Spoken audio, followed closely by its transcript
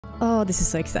Oh, this is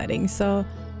so exciting. So,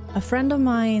 a friend of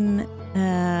mine,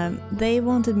 they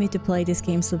wanted me to play this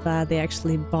game so bad they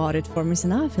actually bought it for me, so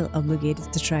now I feel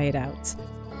obligated to try it out.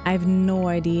 I have no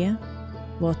idea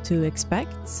what to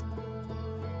expect,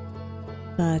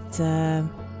 but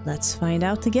let's find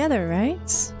out together,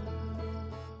 right?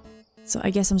 So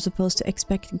I guess I'm supposed to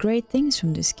expect great things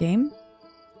from this game,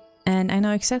 and I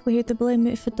know exactly who to blame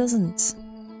if it doesn't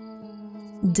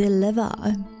deliver.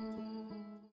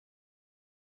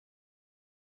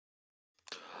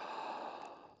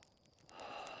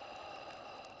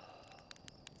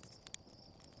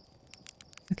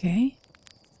 Okay.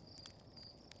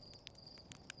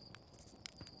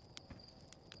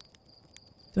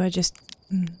 Do I just...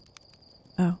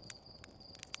 Oh.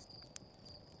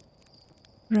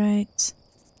 Right.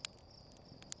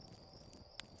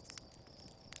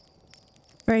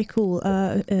 Very cool.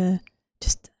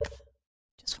 Just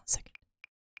 1 second.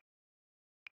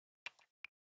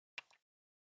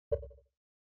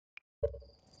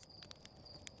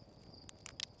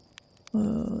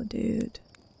 Oh, dude.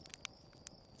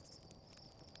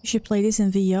 You should play this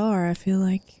in VR, I feel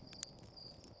like.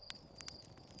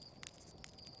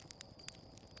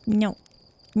 No.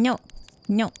 No.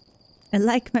 No. I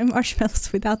like my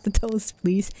marshmallows without the toast,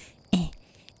 please.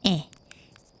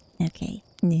 Okay.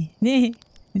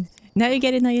 Now you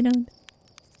get it, now you don't.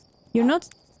 You're not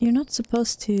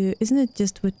supposed to... Isn't it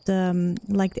just with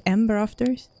like the ember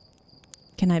afters?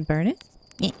 Can I burn it?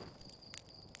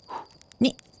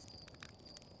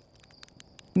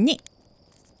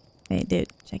 Hey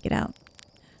dude, check it out.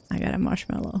 I got a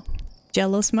marshmallow.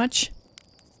 Jealous much?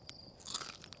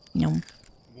 No.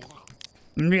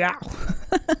 Meow.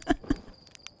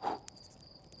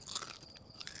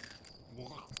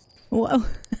 Whoa.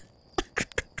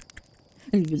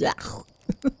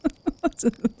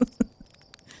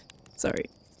 Sorry.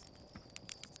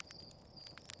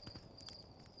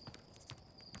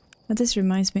 But this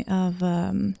reminds me of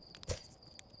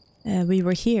We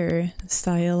Were Here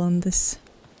style on this.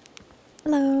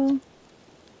 Hello.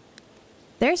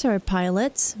 There's our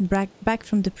pilot, back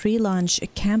from the pre-launch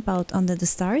camp out under the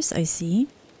stars, I see.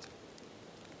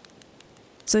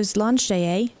 So it's launch day,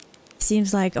 eh?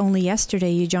 Seems like only yesterday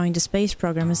you joined the space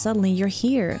program and suddenly you're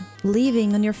here,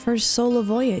 leaving on your first solo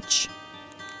voyage.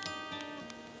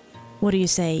 What do you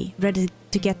say? Ready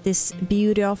to get this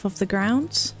beauty off of the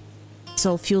ground? It's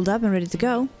all fueled up and ready to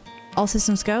go. All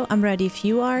systems go. I'm ready if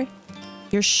you are.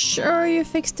 You're sure you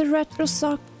fixed the retro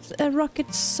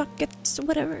rocket sockets,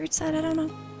 whatever it said, I don't know.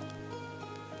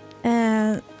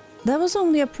 That was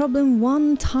only a problem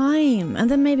one time,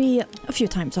 and then maybe a few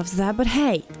times after that, but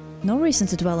hey, no reason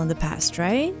to dwell on the past,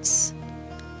 right?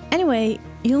 Anyway,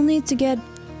 you'll need to get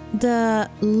the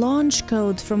launch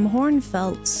code from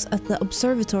Hornfeld's at the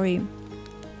observatory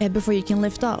before you can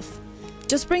lift off.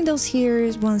 Just bring those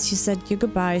here once you said your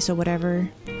goodbyes or whatever.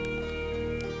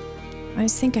 I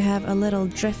think I have a little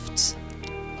drift.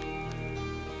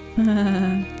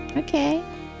 Okay.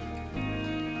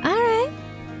 Alright.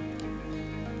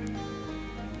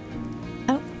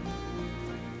 Oh.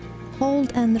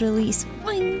 Hold and release.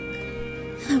 Boing.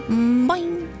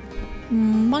 Boing.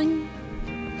 Boing.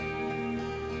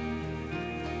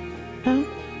 Oh.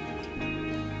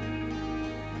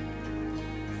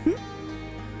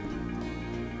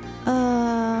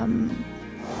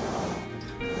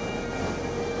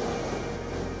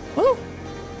 Oh.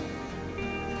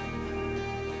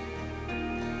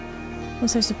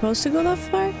 Was I supposed to go that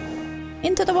far?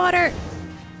 Into the water!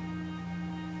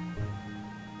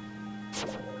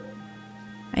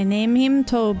 I name him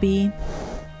Toby.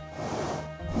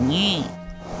 Yeah.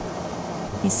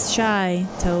 He's shy,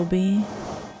 Toby.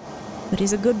 But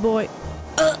he's a good boy.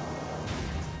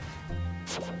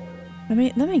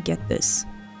 Let me get this.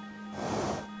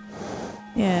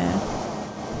 Yeah.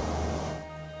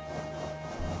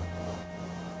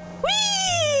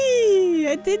 Whee!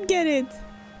 I did get it!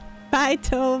 Bye,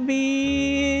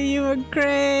 Toby! You were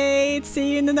great!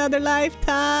 See you in another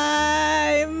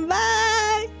lifetime!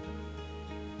 Bye!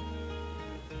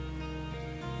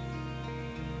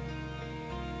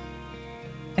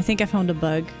 I think I found a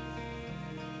bug.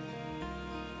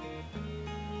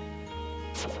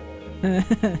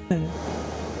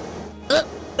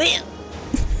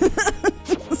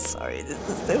 Sorry, this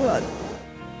is too hot.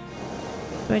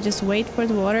 Do I just wait for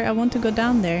the water? I want to go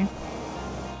down there.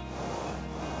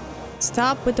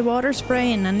 Stop with the water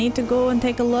spraying. I need to go and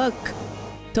take a look.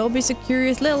 Toby's a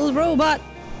curious little robot.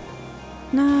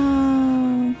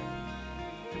 No.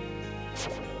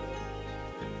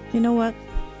 You know what?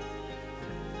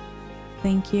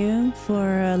 Thank you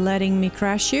for letting me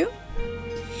crash you.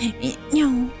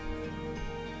 No.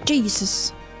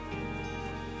 Jesus.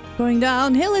 Going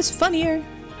downhill is funnier.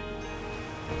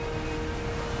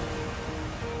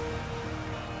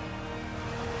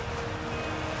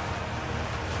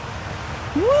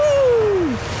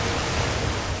 Woo!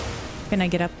 Can I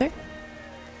get up there?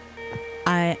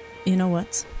 You know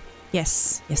what?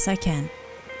 Yes. Yes, I can.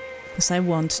 Because I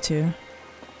want to.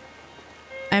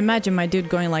 I imagine my dude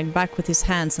going like back with his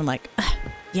hands and like,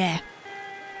 yeah.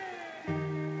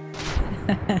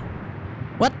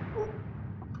 What?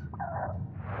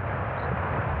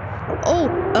 Oh,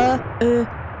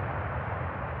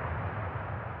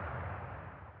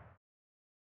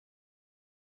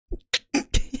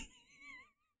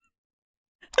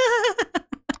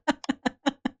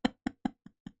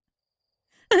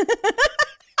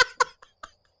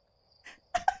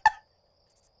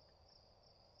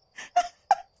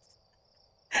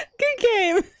 Good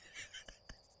game.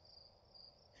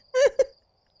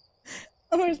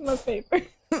 Oh, where's my paper?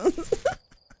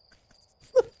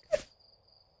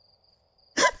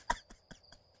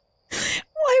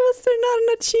 Why was there not an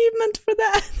achievement for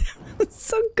that? It's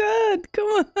so good. Come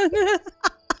on.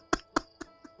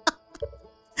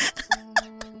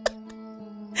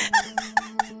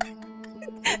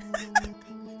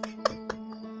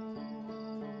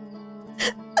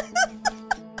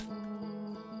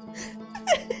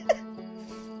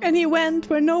 And he went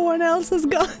where no one else has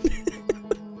gone.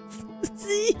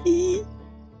 See?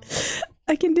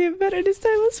 I can do it better this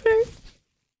time, I swear.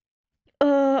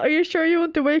 Are you sure you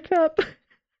want to wake up?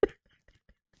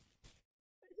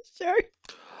 Sure.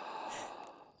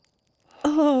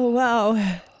 Oh, wow.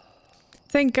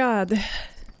 Thank God.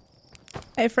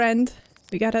 Hey, friend.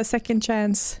 We got a second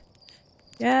chance.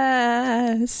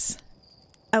 Yes.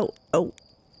 Oh, oh.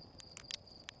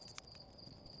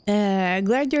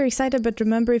 Glad you're excited, but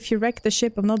remember, if you wreck the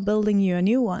ship, I'm not building you a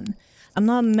new one. I'm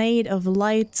not made of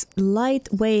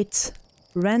lightweight,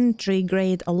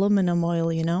 rentry-grade aluminum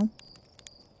oil, you know?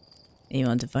 You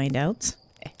want to find out?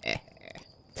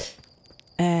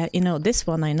 You know, this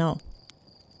one I know.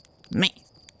 Me.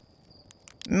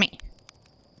 Me.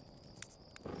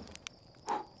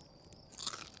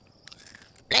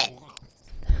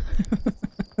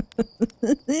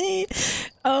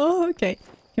 Oh, okay.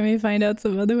 Can we find out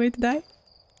some other way to die?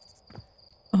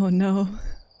 Oh no.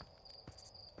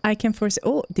 I can force—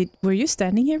 oh, were you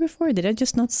standing here before? Did I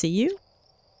just not see you?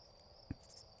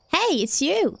 Hey, it's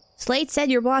you! Slate said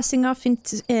you're blasting off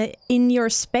in your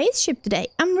spaceship today.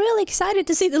 I'm really excited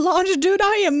to see the launch, dude.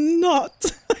 I am not.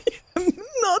 I am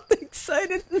not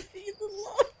excited to see the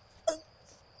launch.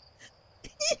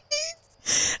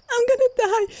 I'm gonna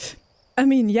die. I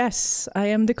mean, yes, I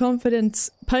am the confident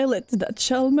pilot that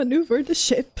shall maneuver the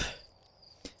ship.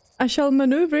 I shall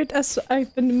maneuver it as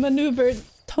I've been maneuvered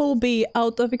Toby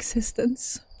out of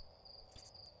existence.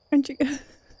 Aren't you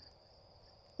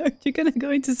gonna go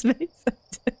into space?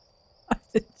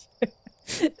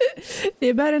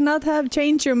 You better not have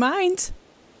changed your mind.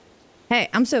 Hey,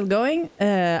 I'm still going.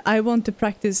 I want to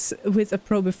practice with a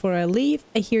pro before I leave.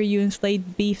 I hear you and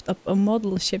Slade beefed up a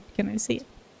model ship. Can I see it?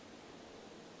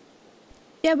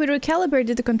 Yeah, we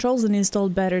recalibrated the controls and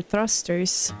installed better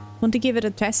thrusters. Want to give it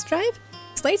a test drive?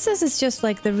 Slade says it's just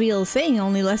like the real thing,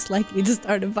 only less likely to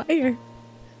start a fire.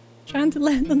 Trying to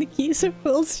land on the keys or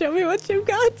pulls. Show me what you've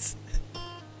got.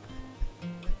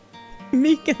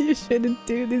 Mika, you shouldn't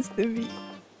do this to me.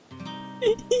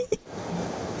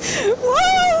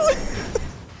 Whoa!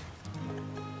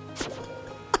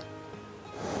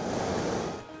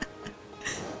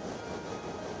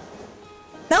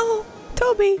 No,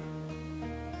 Toby.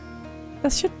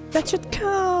 That should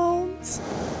count.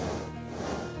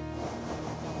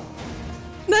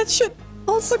 That should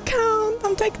also count.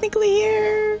 I'm technically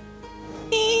here.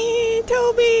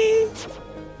 Toby.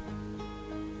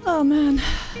 Oh man.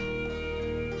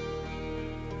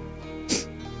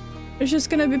 There's just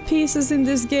gonna be pieces in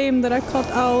this game that I cut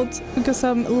out because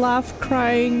I'm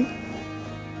crying.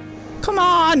 Come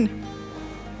on!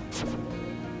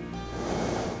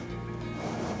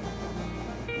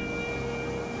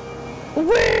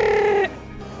 Where?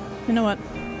 You know what?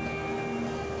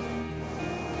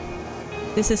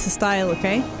 This is a style,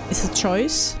 okay? It's a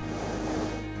choice.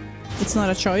 It's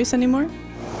not a choice anymore.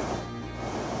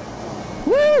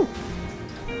 Woo!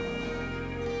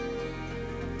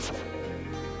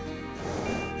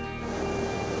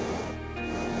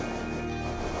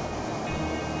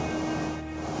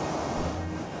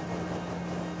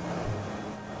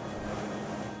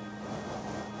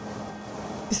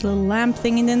 This little lamp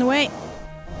thing in the way.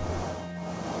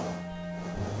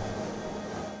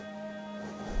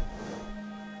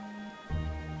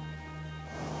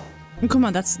 Come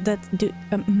on, that dude.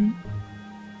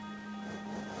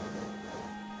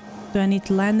 Do I need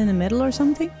to land in the middle or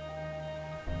something?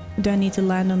 Do I need to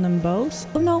land on them both?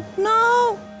 Oh no,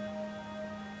 no!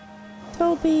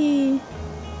 Toby!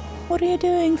 What are you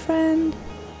doing, friend?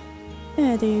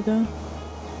 Yeah, there you go.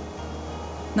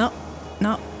 No,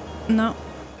 no, no.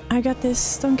 I got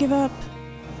this. Don't give up.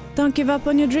 Don't give up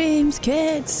on your dreams,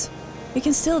 kids. You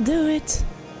can still do it.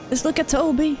 Just look at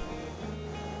Toby.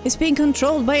 He's being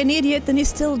controlled by an idiot and he's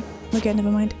still... Okay,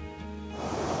 never mind.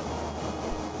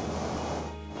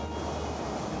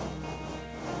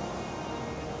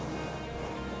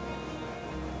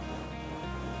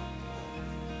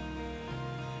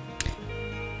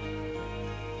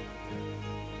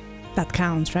 That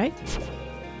counts, right?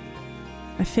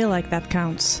 I feel like that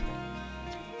counts.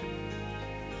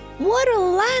 What a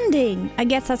landing! I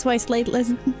guess that's why it's late.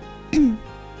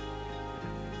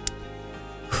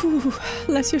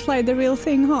 Unless you fly the real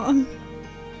thing, huh? I'm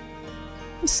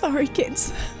sorry,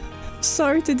 kids.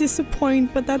 Sorry to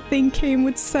disappoint, but that thing came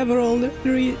with several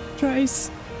retries.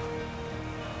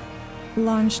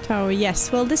 Launch tower,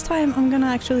 yes. Well, this time I'm gonna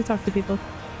actually talk to people.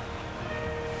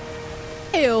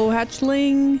 Heyo,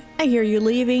 hatchling! I hear you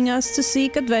leaving us to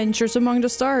seek adventures among the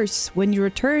stars. When you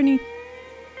return,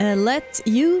 let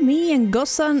you, me, and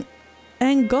Gossan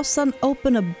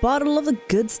open a bottle of the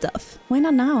good stuff. Why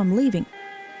not now? I'm leaving.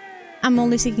 I'm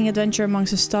only seeking adventure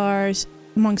amongst the stars.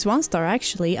 Amongst one star,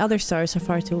 actually. Other stars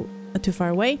are too far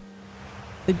away.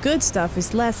 The good stuff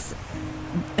is less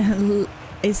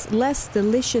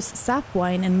delicious sap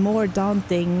wine and more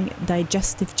daunting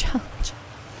digestive challenge.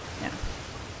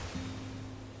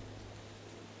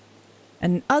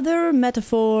 Another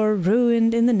metaphor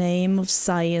ruined in the name of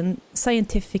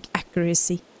scientific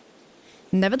accuracy.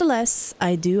 Nevertheless,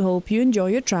 I do hope you enjoy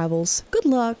your travels. Good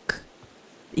luck.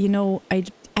 You know, I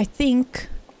think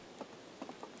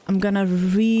I'm gonna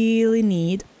really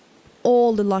need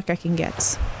all the luck I can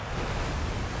get.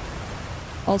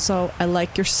 Also, I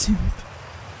like your soup.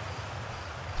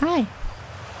 Hi.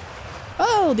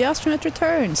 Oh, the astronaut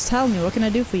returns. Tell me, what can I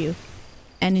do for you?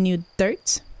 Any new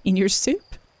dirt in your soup?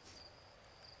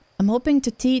 I'm hoping to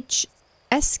teach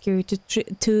Esker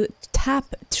to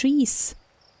tap trees.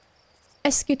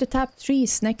 Esker to tap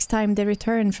trees next time they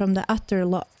return from the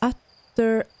Atler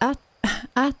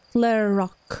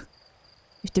Rock.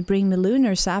 If they bring me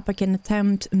lunar sap, I can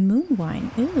attempt moon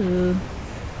wine. Ooh.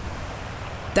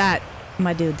 That,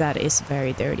 my dude, that is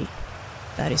very dirty.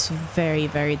 That is very,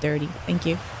 very dirty. Thank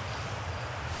you.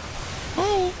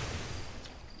 Hey.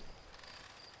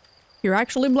 You're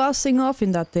actually blasting off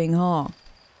in that thing, huh?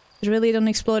 It really don't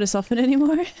explode as often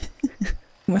anymore?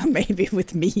 Well, maybe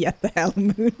with me at the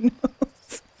helm, who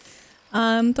knows?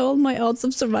 I'm told my odds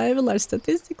of survival are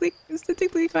statistically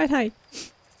quite high.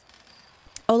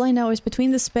 All I know is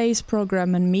between the space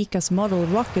program and Mika's model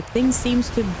rocket, things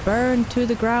seems to burn to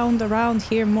the ground around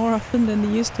here more often than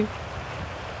they used to.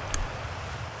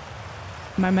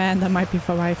 My man, that might be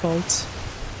for my fault.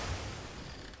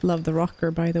 Love the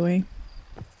rocker, by the way.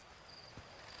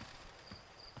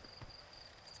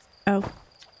 Oh.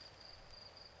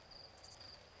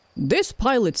 This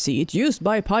pilot seat used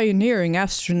by pioneering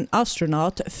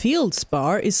astronaut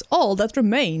Fieldspar is all that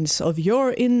remains of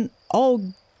your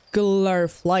inaugural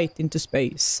flight into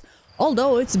space.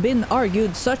 Although it's been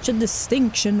argued such a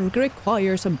distinction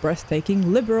requires a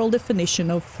breathtaking liberal definition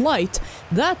of flight,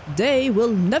 that day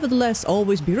will nevertheless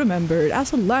always be remembered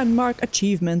as a landmark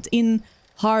achievement in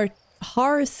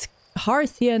Hearthian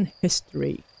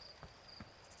history.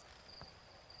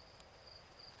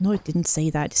 No, it didn't say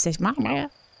that. It says Mama.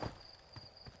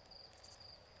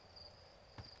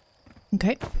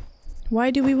 Okay.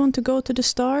 Why do we want to go to the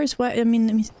stars? Why? I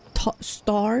mean,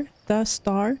 star? The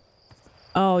star?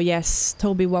 Oh, yes.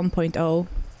 Toby 1.0.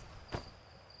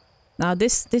 Now,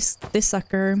 this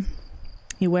sucker,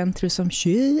 he went through some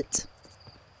shit.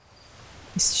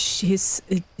 His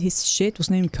shit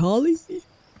was named Kali.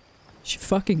 She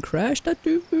fucking crashed that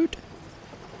dude.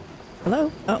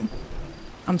 Hello? Oh.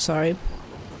 I'm sorry.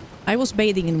 I was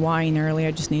bathing in wine earlier,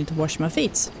 I just needed to wash my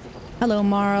feet. Hello,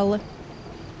 Marl.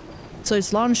 So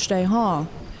it's launch day, huh?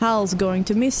 Hal's going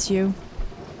to miss you.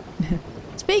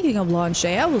 Speaking of launch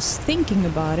day, I was thinking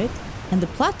about it, and the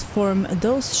platform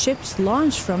those ships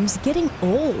launch from is getting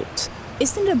old.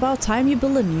 Isn't it about time you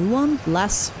build a new one?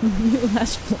 Less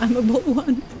flammable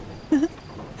one?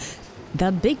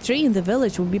 That big tree in the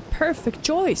village would be perfect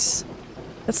choice.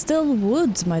 That's still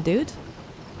woods, my dude.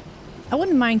 I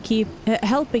wouldn't mind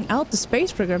helping out the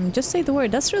space program. Just say the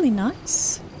word. That's really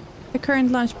nice. The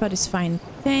current launch pad is fine.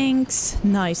 Thanks.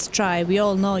 Nice try. We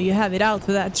all know you have it out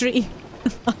for that tree.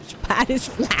 The launch pad is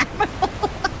flammable.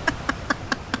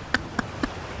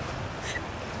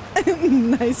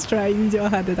 Nice try. You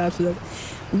had it after that.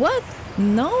 What?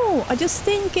 No, I just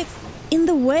think it's in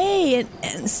the way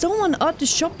and someone ought to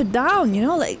chop it down, you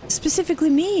know, like specifically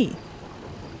me.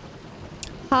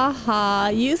 Haha,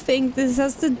 you think this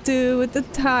has to do with the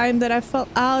time that I fell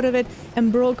out of it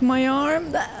and broke my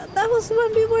arm? That was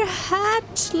when we were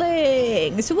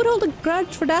hatchlings. Who would hold a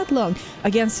grudge for that long?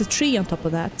 Against a tree on top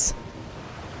of that.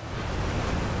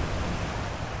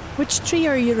 Which tree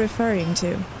are you referring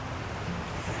to?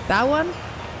 That one?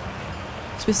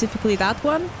 Specifically that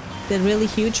one? The really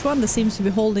huge one that seems to be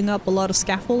holding up a lot of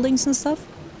scaffoldings and stuff?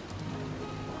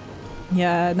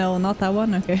 Yeah, no, not that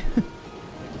one? Okay.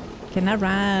 Can I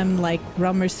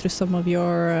rummage through some of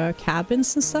your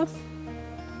cabins and stuff?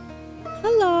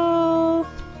 Hello!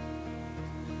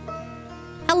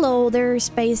 Hello there,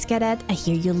 Space Cadet. I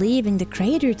hear you're leaving the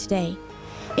crater today.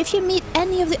 If you meet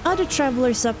any of the other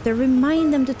travelers up there,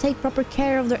 remind them to take proper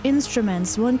care of their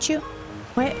instruments, won't you?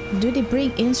 Where do they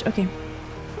bring okay.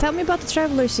 Tell me about the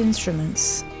travelers'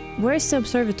 instruments. Where's the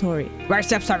observatory? Where's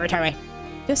the observatory?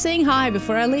 Just saying hi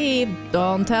before I leave.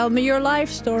 Don't tell me your life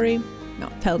story. No,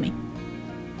 tell me.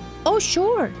 Oh,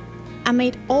 sure. I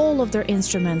made all of their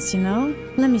instruments, you know?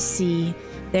 Let me see.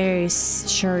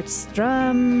 There's Shirt's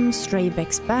drum,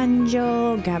 Straybeck's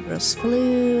banjo, Gabro's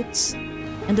flute,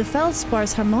 and the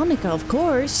Feldspar's harmonica, of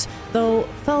course, though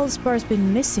Feldspar's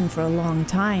been missing for a long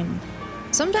time.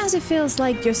 Sometimes it feels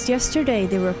like just yesterday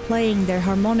they were playing their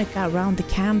harmonica around the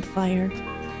campfire.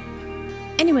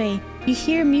 Anyway, you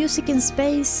hear music in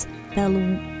space?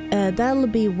 That'll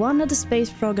be one of the space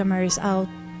programmers out,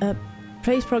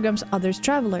 space programs other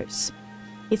travelers.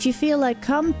 If you feel like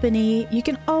company, you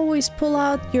can always pull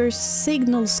out your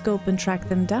signal scope and track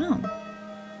them down.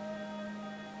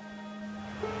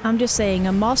 I'm just saying,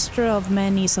 a master of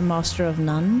many is a master of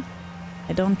none.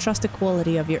 I don't trust the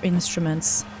quality of your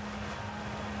instruments.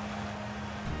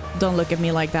 Don't look at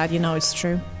me like that, you know it's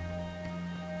true.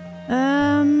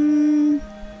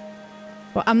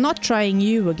 Well, I'm not trying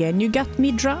you again. You got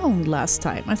me drowned last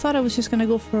time. I thought I was just gonna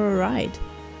go for a ride.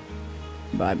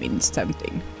 But I mean, it's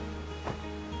tempting.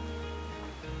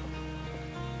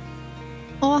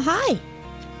 Oh, hi!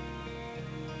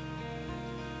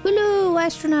 Hello,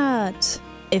 astronaut!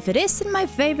 If it isn't my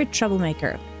favorite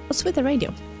troublemaker. What's with the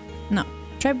radio? No.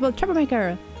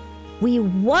 Troublemaker. We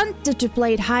wanted to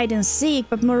play hide and seek,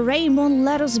 but Moraine won't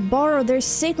let us borrow their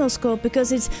signal scope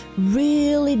because it's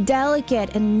really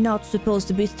delicate and not supposed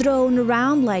to be thrown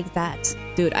around like that.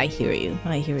 Dude, I hear you.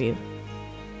 I hear you.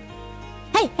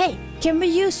 Hey, can we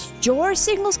use your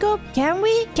signal scope? Can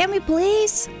we? Can we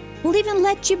please? We'll even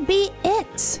let you be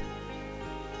it.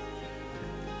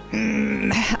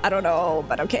 I don't know,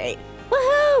 but okay.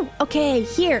 Woohoo! Okay,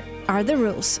 here are the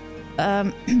rules.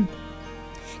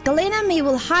 Galena and me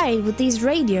will hide with these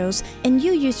radios, and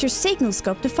you use your signal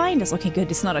scope to find us. Okay,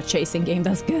 good. It's not a chasing game.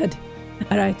 That's good.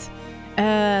 All right.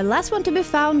 Last one to be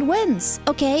found wins.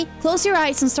 Okay, close your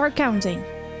eyes and start counting.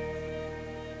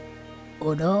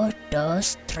 1, 2,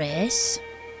 3.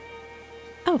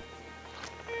 Oh.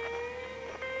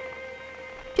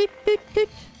 Toot, toot, toot.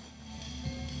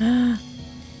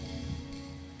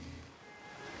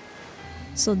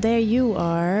 So there you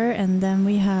are, and then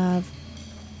we have...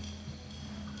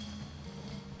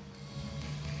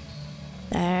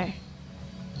 There.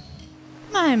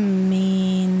 I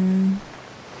mean...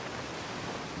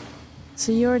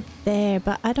 So you're there,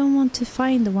 but I don't want to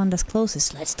find the one that's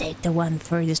closest. Let's take the one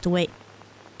furthest away.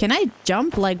 Can I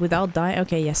jump, like, without dying?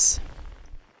 Okay, yes.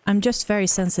 I'm just very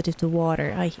sensitive to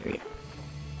water. I hear you.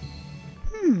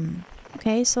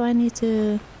 Okay, so I need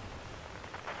to...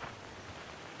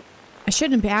 I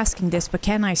shouldn't be asking this, but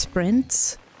can I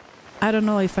sprint? I don't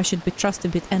know if I should be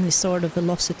trusted with any sort of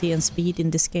velocity and speed in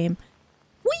this game.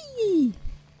 Whee!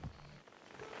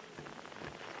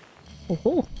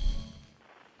 Oh-ho!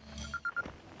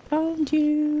 Found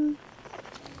you!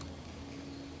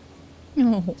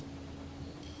 Oh,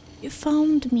 you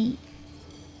found me.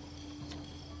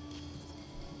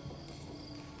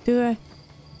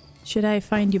 Should I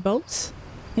find you both?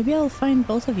 Maybe I'll find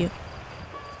both of you.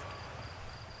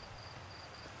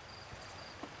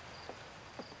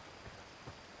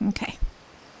 Okay.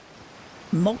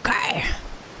 Mokai!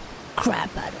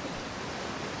 Crap battle.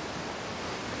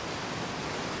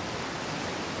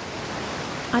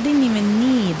 I didn't even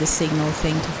need the signal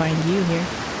thing to find you here.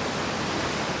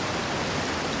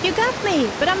 You got me,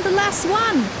 but I'm the last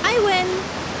one. I win.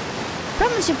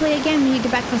 Promise you'll play again when you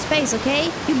get back from space,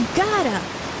 okay? You gotta.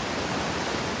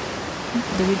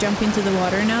 Do we jump into the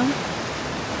water now?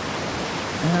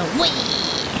 Whee!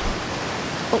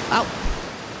 Oh, ow.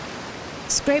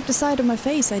 Scraped the side of my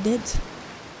face, I did.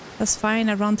 That's fine,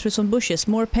 I run through some bushes.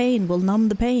 More pain will numb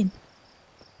the pain.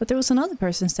 But there was another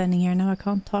person standing here, now I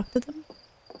can't talk to them?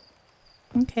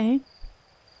 Okay.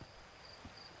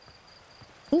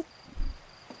 Ooh.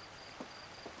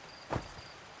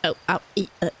 Oh, ow,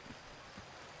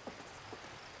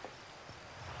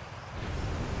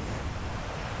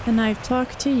 And I've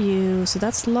talked to you, so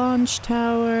that's launch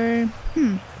tower.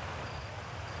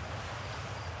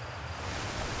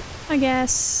 I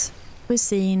guess we've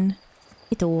seen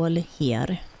it all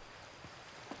here.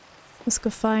 Let's go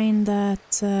find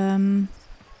that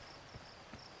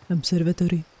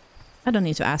observatory. I don't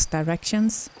need to ask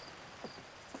directions.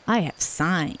 I have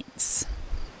signs.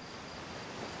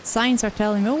 Signs are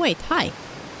telling me, oh wait, hi.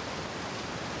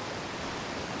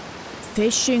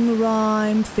 Fishing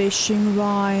rhyme, fishing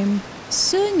rhyme.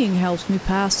 Singing helps me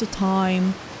pass the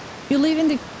time. You live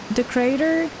in the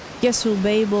crater? Guess we'll be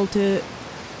able to...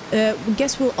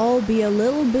 guess we'll all be a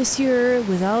little busier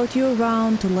without you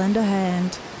around to lend a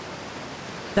hand.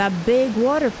 That big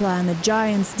water planet,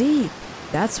 Giant's Deep.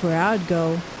 That's where I'd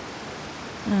go.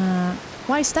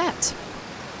 Why's that?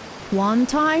 One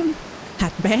time,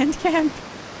 at band camp,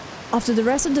 after the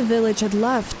rest of the village had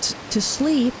left to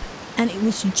sleep, and it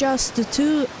was just the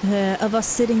two of us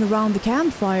sitting around the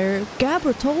campfire,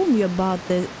 Gabra told me about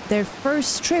their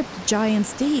first trip to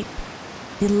Giant's Deep.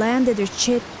 They landed their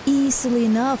ship easily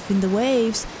enough in the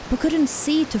waves, but couldn't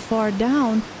see too far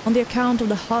down on the account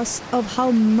of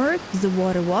how murky the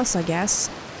water was, I guess.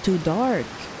 Too dark.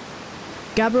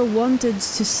 Gabra wanted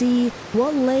to see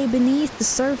what lay beneath the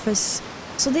surface,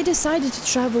 so they decided to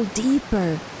travel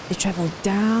deeper. They traveled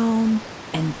down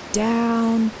and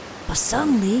down, but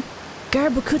suddenly,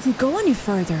 Gabra couldn't go any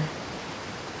further.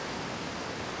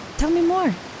 Tell me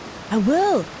more. I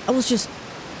will. I was just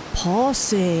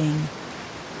pausing.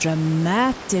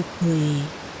 Dramatically.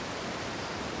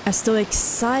 As though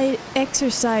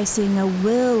exercising a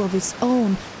will of its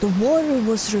own, the water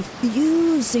was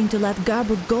refusing to let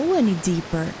Gabra go any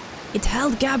deeper. It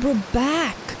held Gabra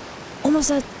back, almost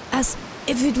as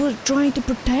if it were trying to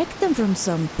protect them from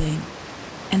something.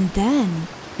 And then,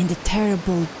 in the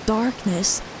terrible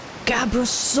darkness, Gabra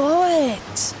saw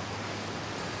it!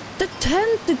 The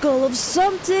tentacle of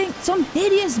some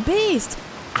hideous beast!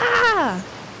 Ah!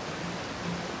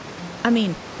 I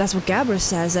mean, that's what Gabra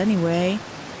says anyway.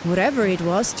 Whatever it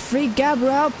was, it freaked Gabra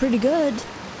out pretty good.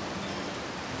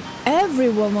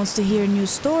 Everyone wants to hear new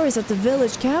stories at the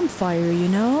village campfire, you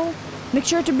know? Make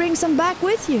sure to bring some back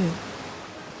with you.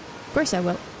 Of course I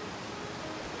will.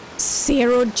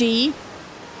 0G.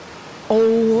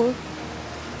 Oh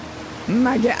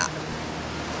my god.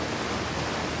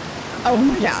 Oh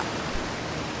my god.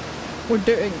 We're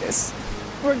doing this.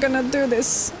 We're gonna do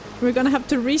this. We're gonna have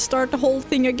to restart the whole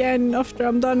thing again after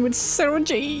I'm done with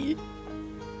 0G.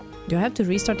 Do I have to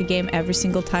restart the game every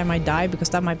single time I die? Because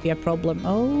that might be a problem.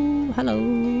 Oh, hello.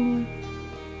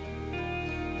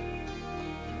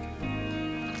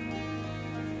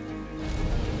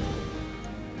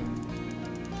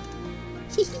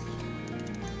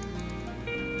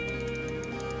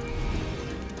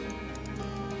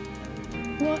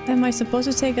 What? Am I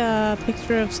supposed to take a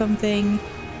picture of something?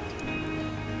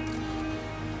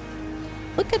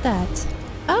 Look at that.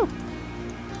 Oh.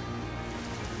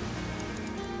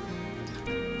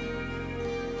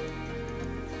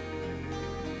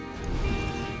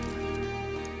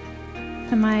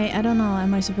 I don't know,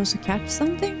 am I supposed to catch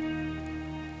something?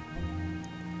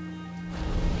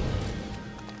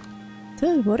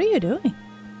 Dude, what are you doing?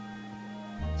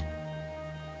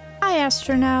 Hi,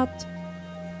 astronaut.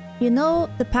 You know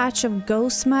the patch of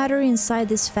ghost matter inside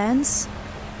this fence?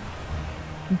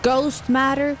 Ghost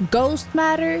matter? Ghost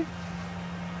matter?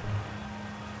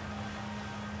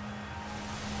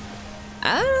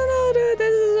 I don't know, dude.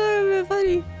 This is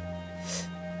funny.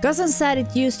 Cousin said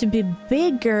it used to be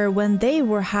bigger when they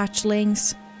were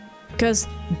hatchlings. Because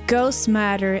ghost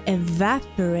matter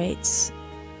evaporates.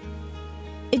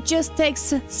 It just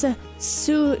takes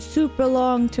super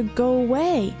long to go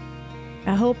away.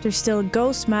 I hope there's still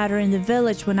ghost matter in the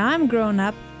village when I'm grown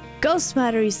up. Ghost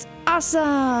matter is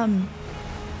awesome!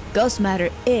 Ghost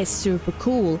matter is super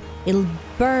cool. It'll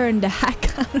burn the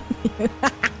heck out of you.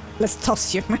 Let's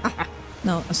toss you.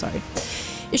 No, I'm sorry.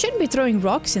 You shouldn't be throwing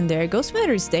rocks in there. Ghost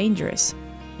matter is dangerous.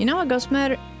 You know what ghost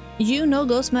matter? You know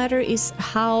ghost matter is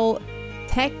how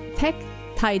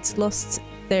Tektites lost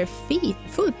their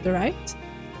foot, right?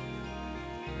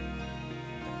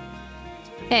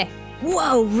 Hey.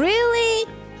 Whoa, really?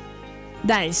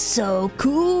 That is so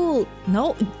cool.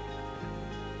 No.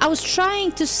 I was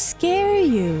trying to scare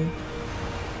you.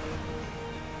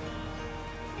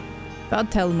 If I'd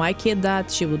tell my kid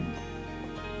that, she would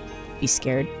be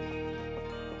scared.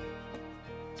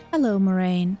 Hello,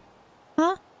 Moraine.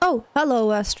 Huh? Oh,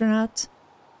 hello, astronaut.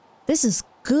 This is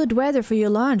good weather for your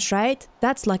lunch, right?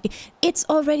 That's lucky. It's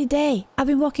already day. I've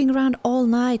been walking around all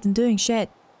night and doing shit.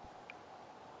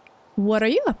 What are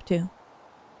you up to?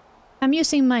 I'm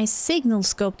using my signal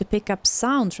scope to pick up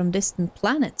sound from distant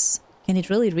planets. Can it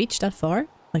really reach that far?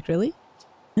 Like, really?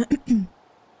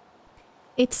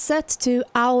 It's set to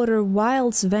Outer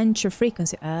Wilds Venture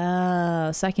frequency.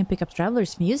 Oh, so I can pick up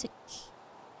travelers' music.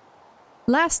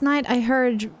 Last night I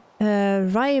heard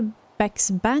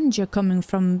Rybeck's banjo coming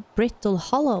from Brittle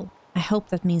Hollow. I hope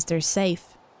that means they're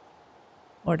safe.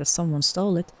 Or that someone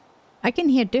stole it. I can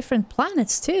hear different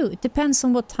planets too. It depends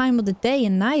on what time of the day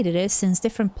and night it is, since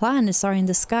different planets are in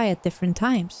the sky at different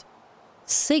times.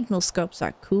 Signal scopes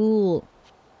are cool.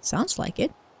 Sounds like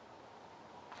it.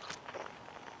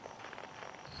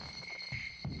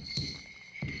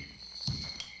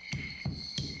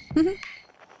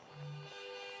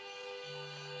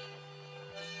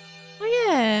 Oh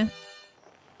yeah.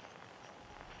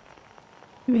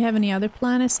 Do we have any other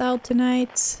planets out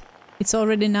tonight? It's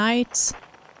already night.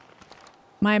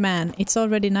 My man, it's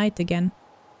already night again.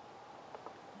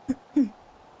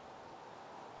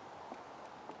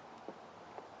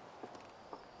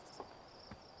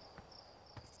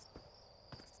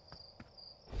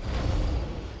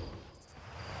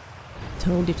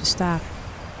 Told you to stop.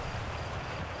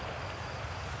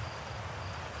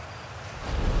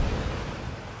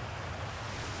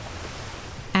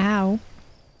 Ow.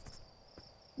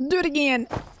 Do it again.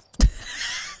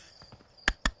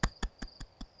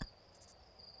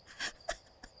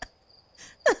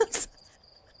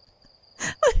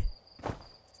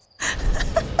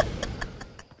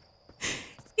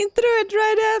 He threw it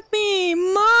right at me,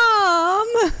 Mom.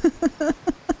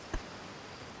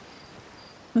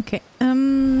 Okay.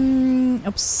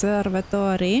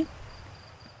 Observatory.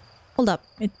 Hold up.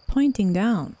 It's pointing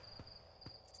down.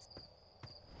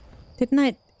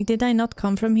 Did I not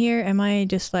come from here? Am I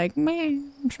just like, meh,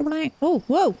 oh,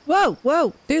 whoa, whoa,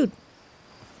 whoa, dude.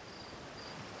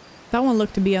 That one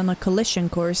looked to be on a collision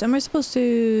course. Am I supposed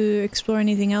to explore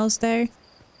anything else there?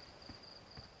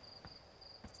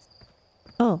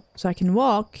 Oh, so I can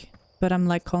walk, but I'm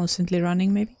like constantly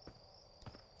running maybe?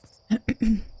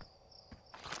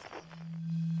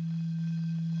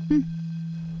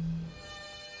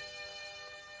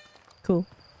 Cool.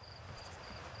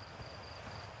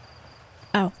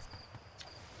 Oh.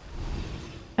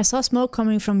 I saw smoke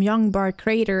coming from Young Bark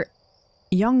Crater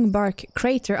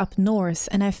up north,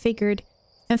 and I figured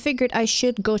I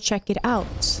should go check it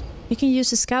out. You can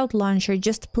use a scout launcher,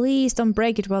 just please don't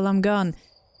break it while I'm gone.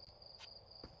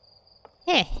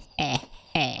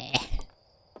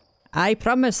 I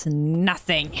promise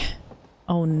nothing.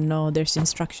 Oh no, there's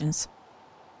instructions.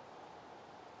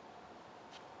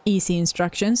 Easy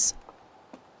instructions.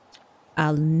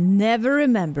 I'll never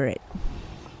remember it.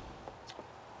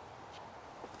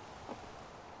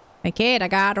 Hey kid, I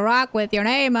got a rock with your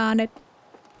name on it.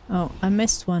 Oh, I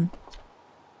missed one.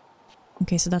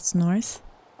 Okay, so that's north.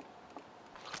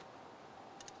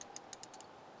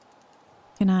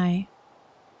 Can I...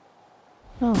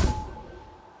 Oh.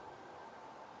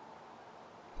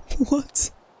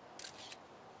 What?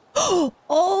 Oh!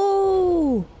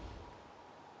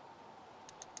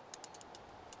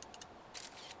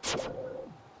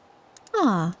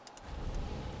 Ah.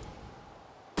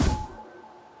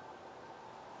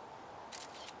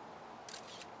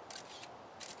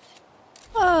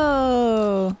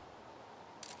 Oh.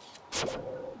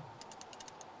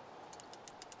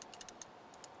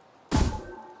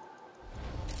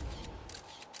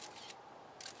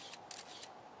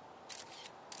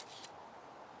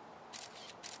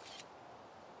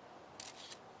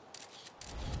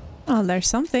 Oh, there's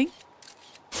something.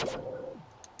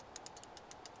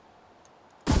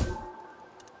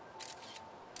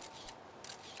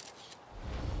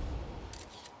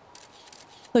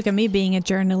 Look at me being a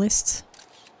journalist.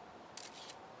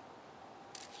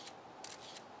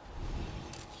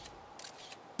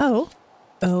 Oh.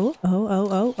 Oh, oh, oh,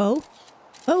 oh, oh.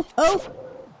 Oh, oh!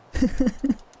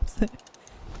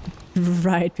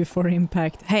 Right before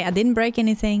impact. Hey, I didn't break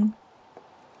anything.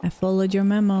 I followed your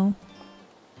memo.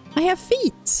 I have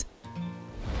feet!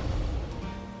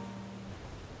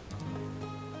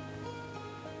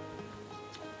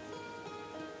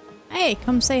 Hey,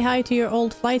 come say hi to your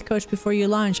old flight coach before you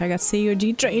launch. I got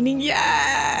COG training.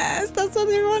 Yes! That's what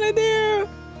we want to do!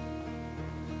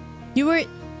 You were...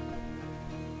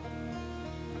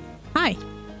 Hi.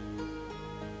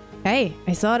 Hey,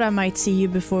 I thought I might see you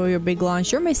before your big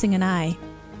launch. You're missing an eye.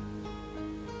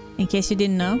 In case you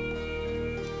didn't know.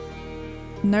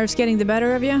 Nerves getting the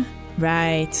better of you?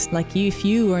 Right, like you, if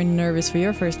you were nervous for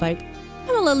your first flight.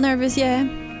 I'm a little nervous, yeah.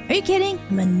 Are you kidding?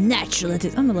 I'm a natural at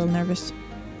it. I'm a little nervous.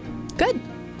 Good.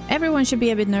 Everyone should be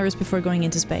a bit nervous before going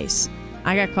into space.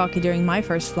 I got cocky during my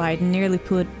first flight and nearly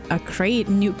put a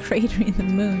new crater in the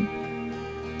moon.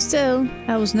 Still,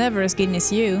 I was never as skinny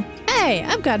as you. Hey,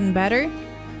 I've gotten better.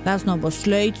 That's not what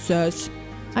Slate says.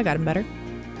 I gotten better.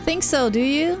 Think so, do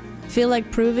you? Feel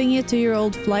like proving it to your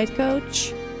old flight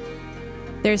coach?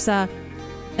 There's a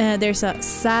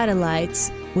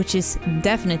satellite, which is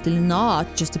definitely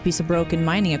not just a piece of broken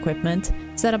mining equipment,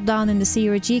 set up down in the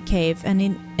CRG cave and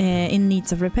in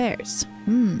needs of repairs.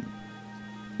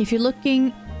 If you're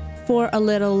looking for a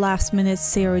little last-minute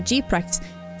CRG practice,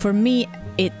 for me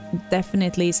it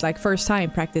definitely is like first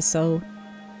time practice, so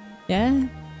yeah.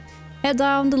 Head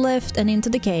down the lift and into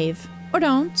the cave. Or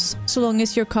don't, so long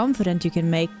as you're confident you can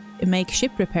make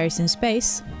ship repairs in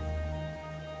space.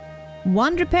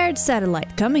 One repaired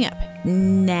satellite coming up.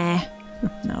 Nah.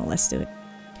 No, let's do it.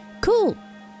 Cool.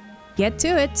 Get to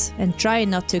it and try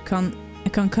not to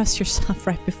concuss yourself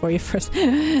right before you first.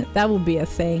 That would be a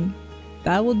thing.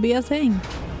 That would be a thing.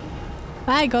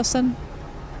 Bye, Gossan.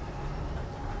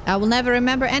 I will never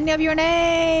remember any of your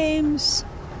names.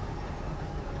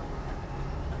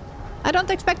 I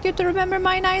don't expect you to remember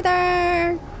mine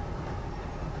either.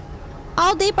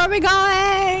 How deep are we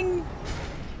going?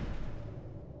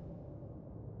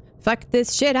 Fuck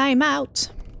this shit, I'm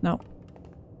out. No.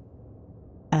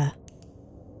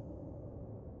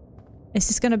 Is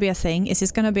this gonna be a thing? Is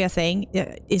this gonna be a thing?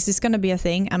 Is this gonna be a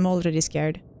thing? I'm already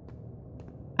scared.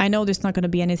 I know there's not gonna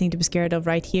be anything to be scared of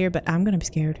right here, but I'm gonna be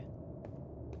scared.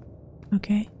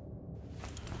 Okay.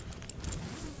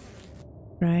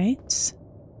 Right.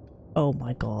 Oh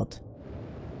my god.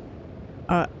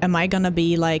 Am I gonna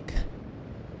be like...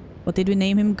 What did we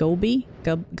name him? Gobi?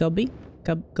 Gobi?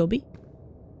 Gobi?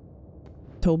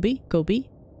 Toby? Gobi?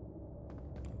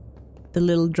 The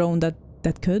little drone that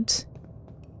could?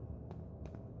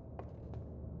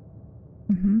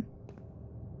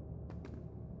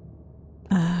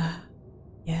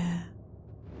 Yeah.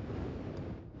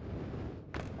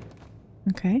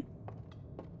 Okay.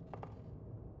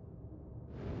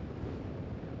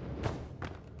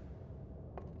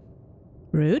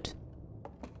 Rude.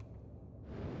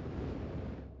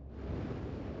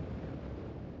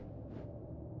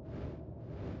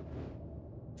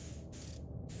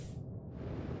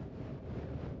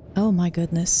 Oh my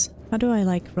goodness. How do I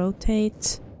like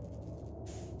rotate?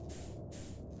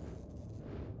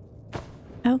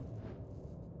 Oh.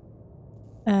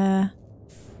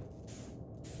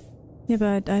 Yeah,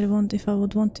 but I want, if I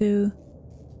would want to...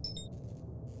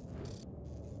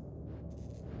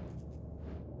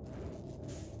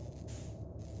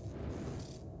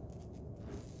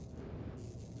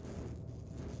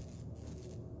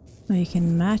 Oh, you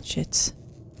can match it.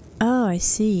 Oh, I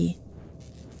see.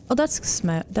 Oh, that's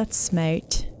smart. That's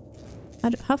smart.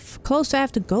 How close do I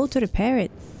have to go to repair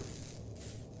it?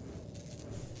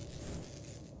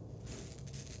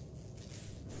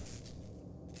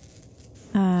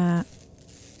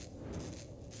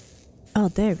 Oh,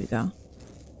 there we go.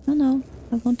 Oh no,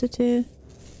 I wanted to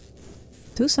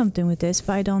do something with this,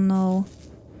 but I don't know.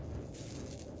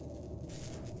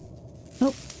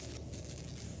 Oh.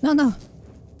 No, no.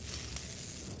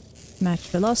 Match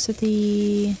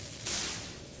velocity.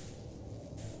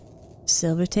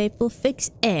 Silver tape will fix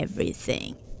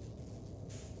everything.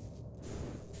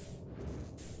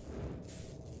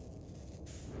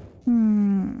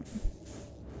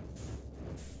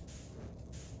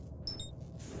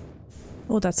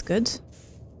 Oh, that's good.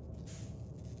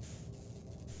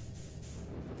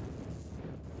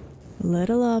 A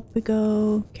little up we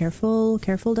go. Careful,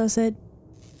 careful does it.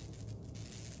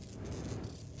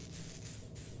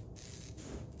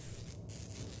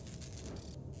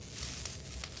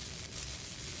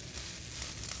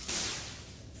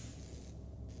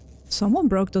 Someone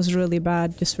broke those really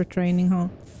bad just for training, huh?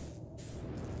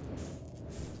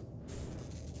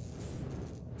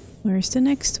 Where's the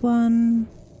next one?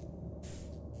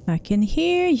 I can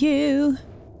hear you,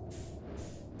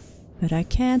 but I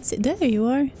can't see. There you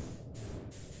are.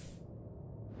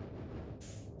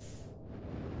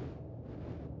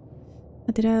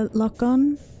 Did I lock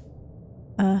on?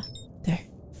 There.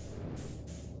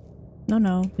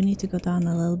 No, we need to go down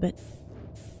a little bit.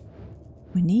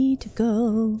 We need to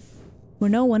go where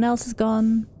no one else is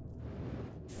gone.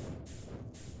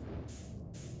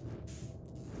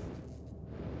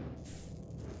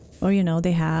 Or, you know,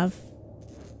 they have.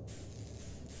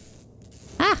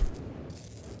 Ah!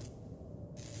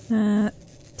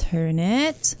 Turn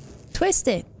it. Twist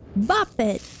it. Bop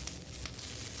it.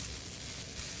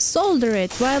 Solder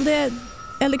it while the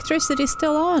electricity is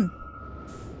still on.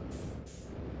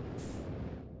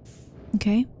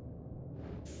 Okay.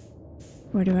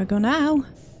 Where do I go now?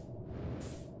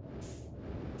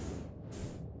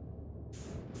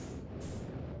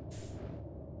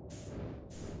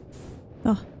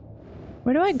 Oh.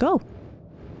 Where do I go?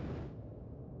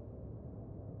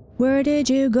 Where did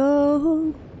you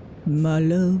go, my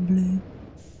lovely?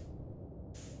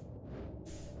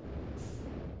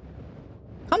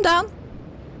 Calm down.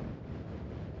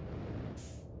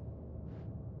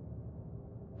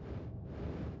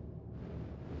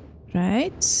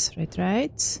 Right.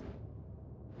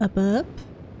 Up.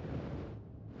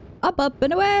 Up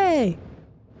and away!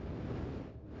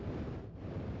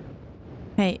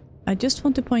 Hey, I just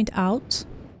want to point out,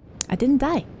 I didn't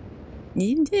die.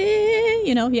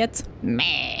 You know, yet.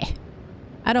 Meh.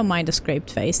 I don't mind a scraped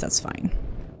face, that's fine.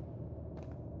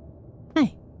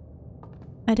 Hey.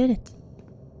 I did it.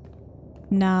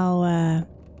 Now,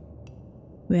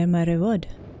 where my reward?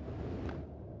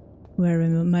 Where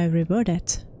my reward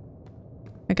at?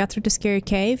 I got through the scary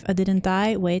cave, I didn't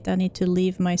die. Wait, I need to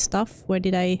leave my stuff. Where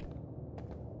did I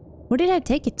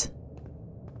take it?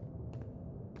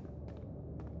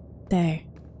 There.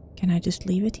 Can I just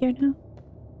leave it here now?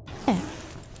 Yeah.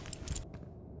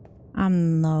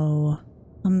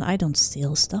 I don't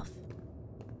steal stuff.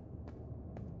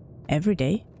 Every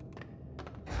day.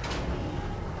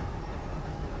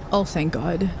 Oh, thank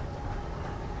God.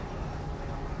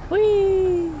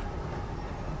 Whee!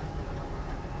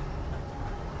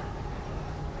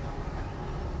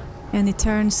 And it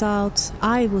turns out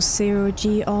I was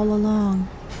 0G all along.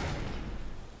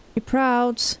 Be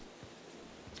proud.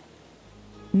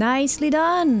 Nicely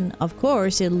done! Of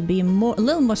course, it'll be a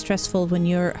little more stressful when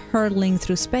you're hurtling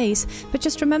through space, but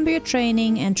just remember your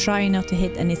training and try not to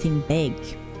hit anything big.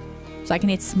 So I can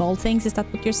hit small things, is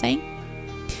that what you're saying?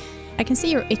 I can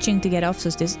see you're itching to get off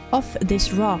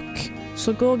this rock.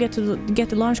 So go get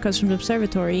the launch codes from the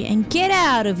observatory and get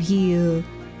out of here!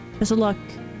 Best of luck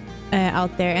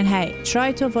out there, and hey,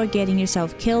 try to avoid getting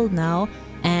yourself killed now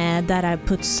that I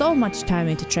put so much time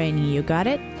into training you, got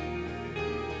it?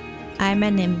 I'm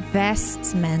an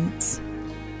investment.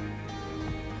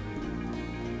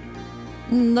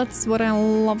 That's what I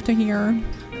love to hear.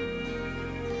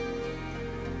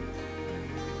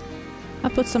 I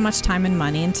put so much time and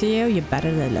money into you, you better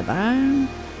deliver.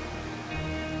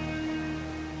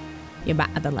 You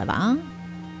better deliver.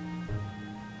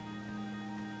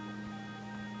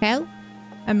 Hell?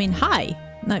 I mean, hi.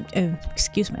 No,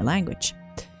 excuse my language.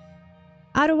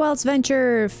 Outer Wilds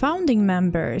Venture founding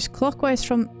members. Clockwise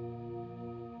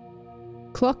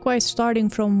starting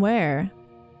from where?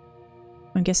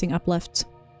 I'm guessing up left.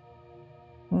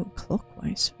 Well,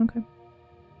 clockwise. Okay.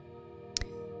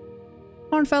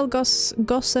 Hornfell,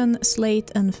 Gossen,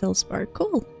 Slate, and Philspar.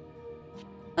 Cool.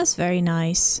 That's very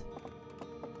nice.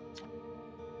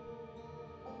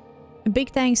 A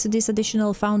big thanks to these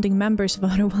additional founding members of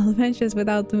Outer Wild Ventures,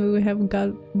 without whom we haven't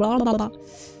got blah blah blah.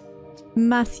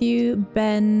 Matthew,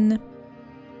 Ben,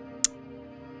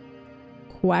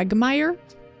 Quagmire,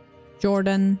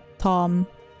 Jordan, Tom,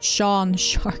 Sean,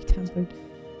 Shark-Tempered,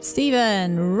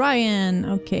 Steven, Ryan.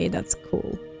 Okay, that's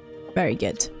cool. Very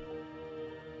good.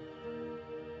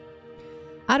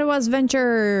 Outer Wilds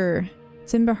Venture.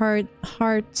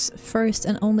 Timberheart's first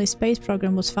and only space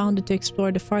program was founded to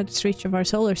explore the farthest reach of our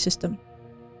solar system.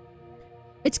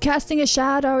 It's casting a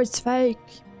shadow, it's fake.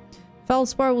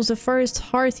 Felspar was the first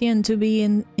Hearthian to be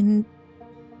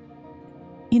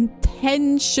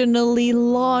intentionally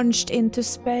launched into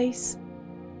space.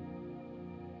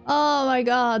 Oh my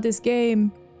god, this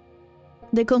game.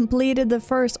 They completed the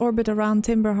first orbit around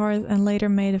Timberheart and later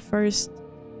made the first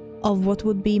of what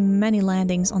would be many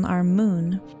landings on our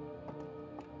moon.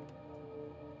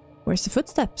 Where's the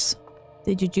footsteps?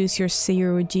 Did you use your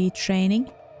 0G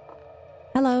training?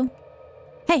 Hello.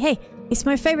 Hey, it's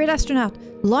my favorite astronaut.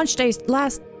 Launch day at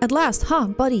last, huh,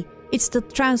 buddy? It's the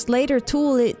translator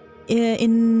tool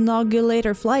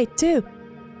inaugurator flight too.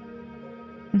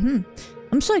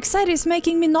 I'm so excited, it's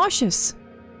making me nauseous.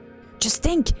 Just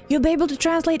think, you'll be able to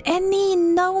translate any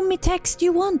Naomi text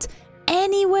you want,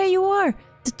 anywhere you are.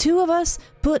 The two of us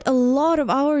put a lot of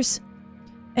hours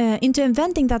into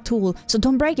inventing that tool, so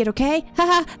don't break it, okay?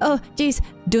 Haha, oh, jeez,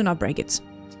 do not break it.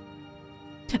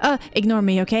 Ignore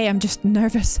me, okay? I'm just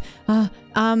nervous. And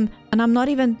I'm not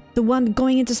even the one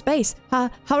going into space. How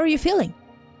are you feeling?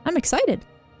 I'm excited.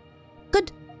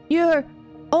 Good. You're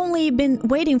only been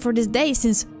waiting for this day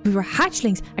since we were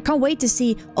hatchlings. I can't wait to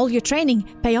see all your training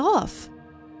pay off.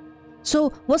 So,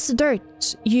 what's the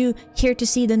dirt? You here to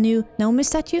see the new Naomi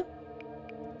statue?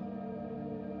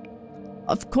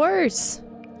 Of course.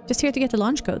 Just here to get the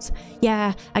launch codes.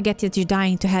 Yeah, I get that you're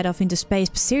dying to head off into space,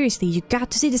 but seriously, you got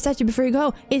to see the statue before you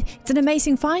go. It's an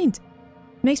amazing find.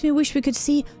 Makes me wish we could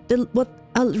see what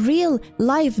a real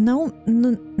live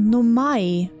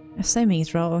Nomai, I'm saying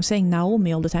it wrong, I'm saying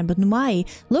Naomi all the time, but Nomai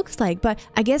looks like, but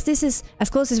I guess this is as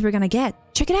close as we're gonna get.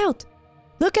 Check it out!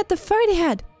 Look at the fur they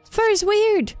had! Fur is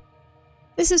weird!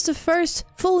 This is the first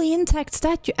fully intact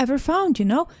statue ever found, you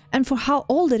know? And for how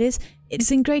old it is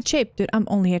in great shape. Dude, I'm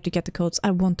only here to get the codes.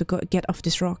 I want to get off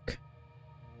this rock.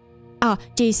 Ah,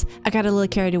 jeez, I got a little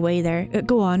carried away there.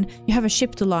 Go on, you have a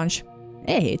ship to launch.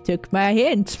 Hey, took my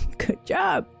hint. Good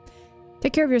job.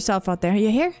 Take care of yourself out there. Are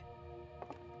you here?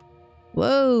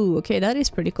 Whoa, okay, that is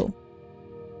pretty cool.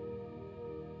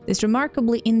 This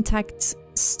remarkably intact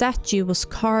statue was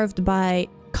carved by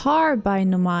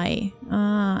Nomai,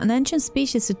 an ancient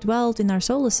species that dwelt in our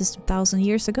solar system 1,000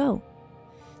 years ago.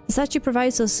 The statue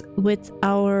provides us with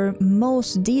our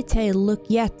most detailed look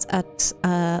yet at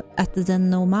the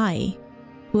Nomai,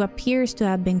 who appears to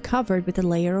have been covered with a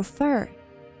layer of fur.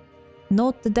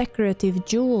 Note the decorative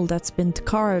jewel that's been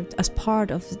carved as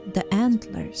part of the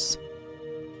antlers.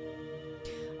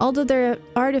 Although their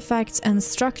artifacts and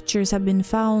structures have been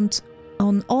found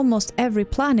on almost every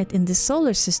planet in the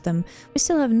solar system, we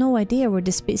still have no idea where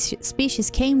the species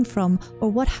came from or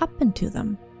what happened to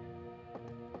them.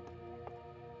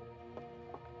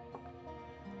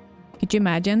 Could you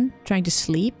imagine trying to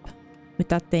sleep with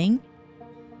that thing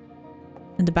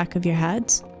in the back of your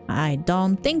head? I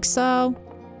don't think so.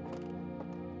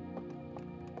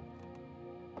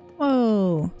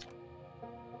 Whoa.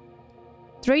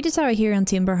 The radio tower here on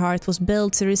Timberhearth was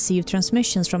built to receive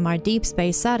transmissions from our deep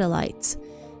space satellites,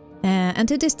 and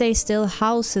to this day still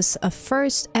houses a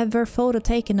first ever photo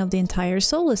taken of the entire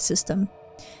solar system.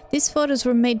 These photos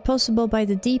were made possible by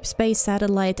the deep space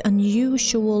satellite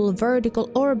unusual vertical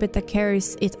orbit that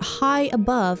carries it high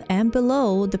above and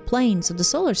below the planes of the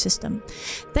solar system.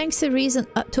 Thanks to a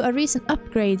recent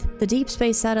upgrade, the deep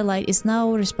space satellite is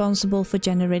now responsible for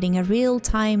generating a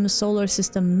real-time solar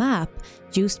system map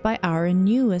used by our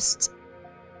newest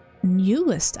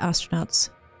astronauts.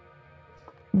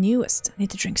 Newest. I need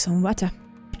to drink some water.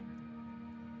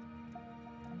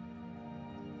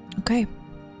 Okay.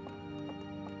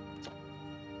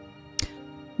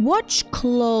 Watch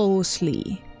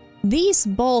closely. These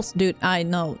balls, dude, I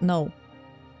know, no.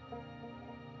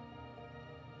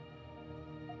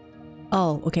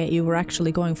 Oh, okay, you were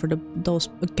actually going for those,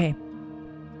 okay.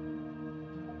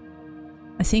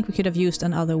 I think we could have used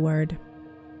another word.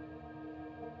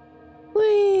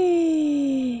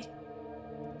 Whee!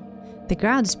 The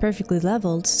ground is perfectly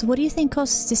leveled, so what do you think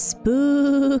causes this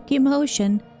spooky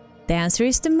motion? The answer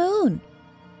is the moon.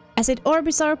 As it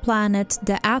orbits our planet,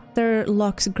 the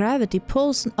Atherlock's gravity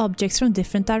pulls on objects from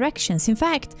different directions. In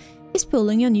fact, it's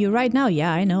pulling on you right now.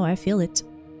 Yeah, I know, I feel it.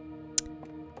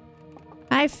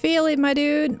 I feel it, my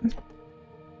dude.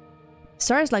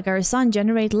 Stars like our sun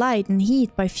generate light and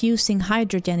heat by fusing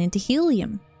hydrogen into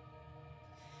helium.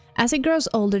 As it grows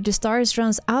older, the star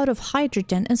runs out of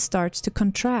hydrogen and starts to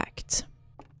contract.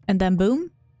 And then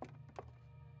boom.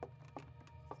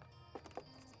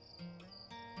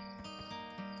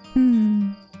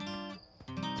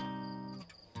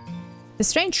 The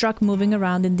strange rock moving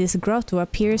around in this grotto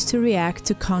appears to react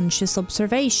to conscious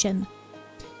observation.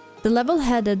 The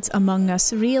level-headed among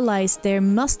us realize there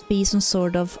must be some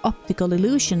sort of optical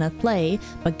illusion at play,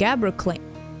 but Gabbro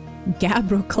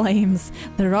claims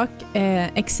the rock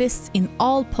exists in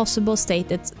all possible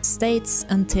states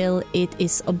until it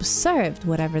is observed,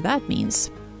 whatever that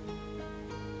means.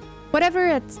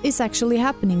 Whatever is actually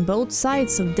happening, both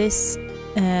sides of this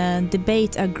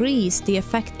debate agrees the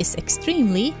effect is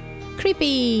extremely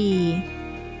creepy.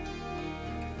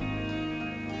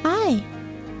 Hi.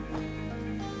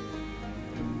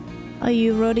 Are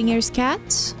you Rodinger's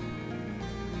cat?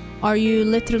 Are you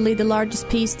literally the largest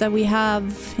piece that we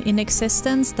have in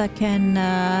existence that can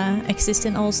exist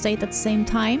in all states at the same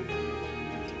time?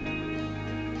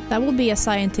 That would be a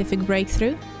scientific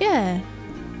breakthrough. Yeah.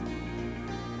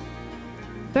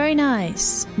 Very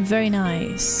nice. Very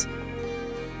nice.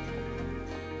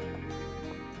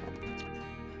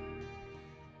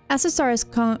 As the star's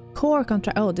core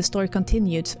contract... Oh, the story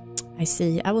continued. I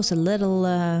see. I was a little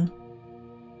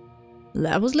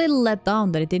let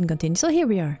down that it didn't continue. So here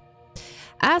we are.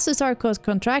 As the star cores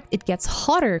contract, it gets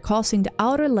hotter, causing the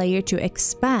outer layer to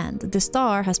expand. The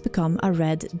star has become a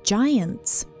red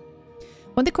giant.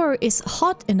 When the core is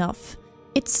hot enough,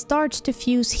 it starts to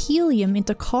fuse helium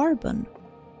into carbon.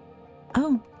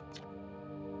 Oh.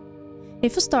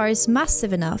 If a star is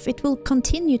massive enough, it will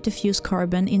continue to fuse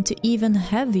carbon into even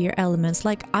heavier elements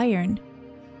like iron.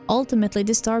 Ultimately,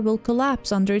 the star will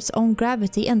collapse under its own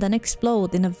gravity and then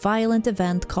explode in a violent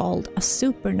event called a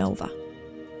supernova.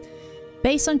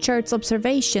 Based on Church's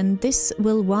observation, this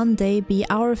will one day be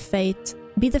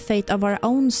the fate of our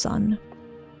own sun.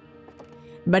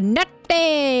 But not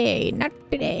today! Not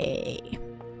today!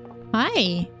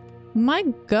 Hi! My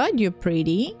god, you're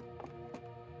pretty!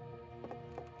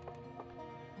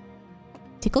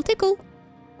 Tickle tickle!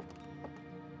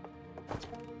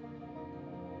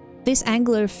 This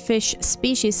anglerfish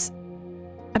species,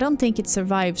 I don't think it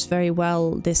survives very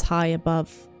well this high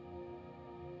above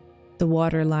the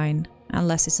waterline,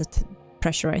 unless it's a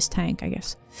pressurized tank, I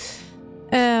guess.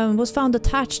 Was found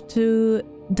attached to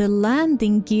the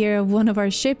landing gear of one of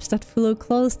our ships that flew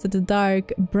close to the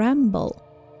dark bramble.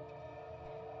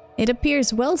 It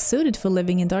appears well suited for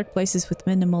living in dark places with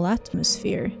minimal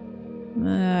atmosphere.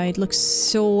 It looks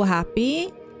so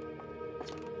happy.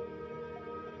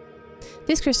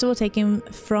 This crystal was taken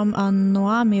from a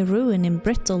Noami ruin in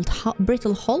Brittle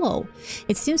Hollow.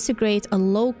 It seems to create a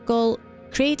local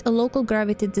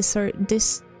gravity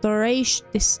distortion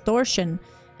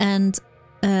and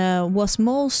was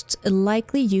most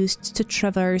likely used to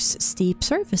traverse steep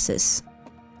surfaces.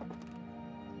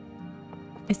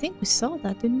 I think we saw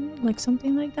that, didn't we? Like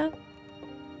something like that.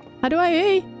 How do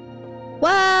I?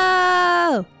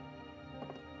 Whoa!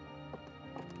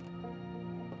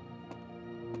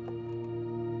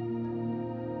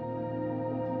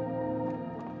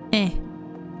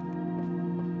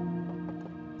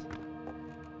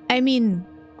 I mean,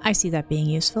 I see that being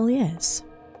useful, yes.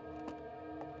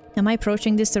 Am I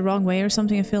approaching this the wrong way or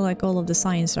something? I feel like all of the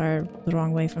signs are the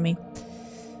wrong way for me.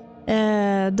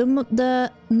 The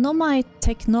Nomai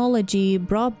technology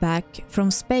brought back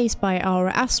from space by our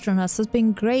astronauts has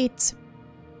been great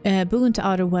boon to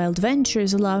outer world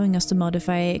ventures, allowing us to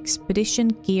modify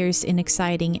expedition gears in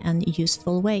exciting and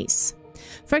useful ways.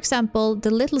 For example,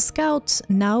 the Little Scout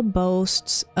now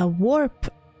boasts a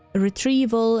warp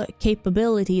retrieval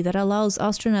capability that allows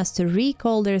astronauts to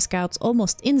recall their scouts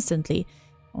almost instantly.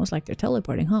 Almost like they're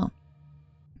teleporting, huh?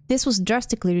 This has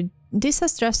drastically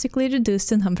reduced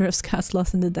the number of scouts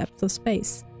lost in the depth of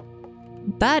space.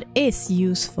 That is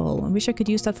useful. I wish I could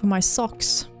use that for my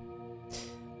socks.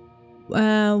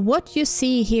 What you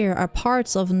see here are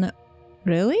parts of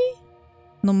really?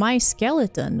 Nomai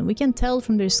skeleton. We can tell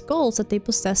from their skulls that they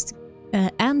possessed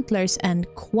antlers and,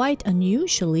 quite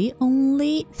unusually,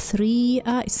 only 3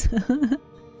 eyes.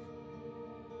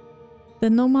 The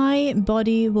Nomai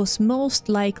body was most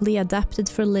likely adapted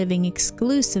for living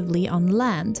exclusively on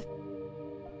land.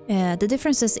 The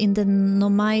differences in the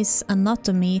Nomai's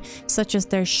anatomy, such as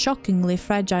their shockingly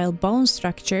fragile bone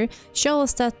structure, show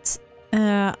us that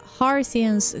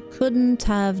Harthians couldn't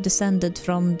have descended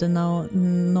from the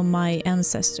Nomai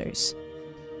ancestors.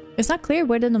 It's not clear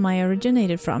where the Nomai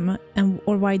originated from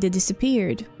or why they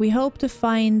disappeared. We hope to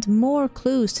find more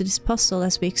clues to this puzzle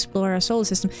as we explore our solar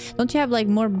system. Don't you have like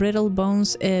more brittle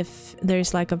bones if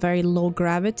there's like a very low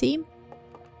gravity?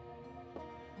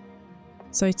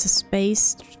 So it's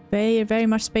a very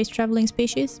much space traveling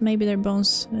species. Maybe their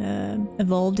bones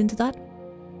evolved into that.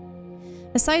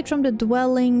 Aside from the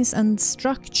dwellings and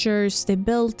structures they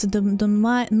built, the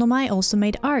Nomai also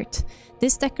made art.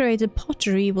 This decorated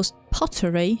potter was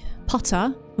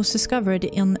discovered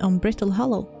on Brittle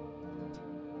Hollow.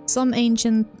 Some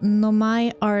ancient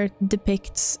Nomai art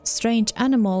depicts strange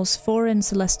animals, foreign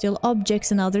celestial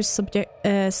objects and other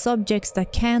subjects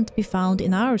that can't be found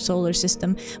in our solar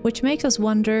system, which makes us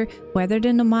wonder whether the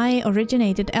Nomai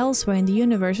originated elsewhere in the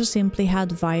universe or simply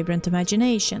had vibrant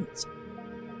imaginations.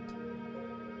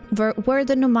 Were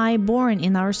the Nomai born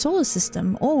in our solar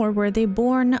system, or were they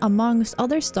born amongst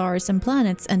other stars and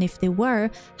planets, and if they were,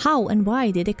 how and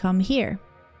why did they come here?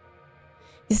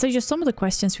 These are just some of the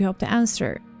questions we hope to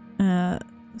answer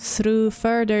through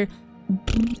further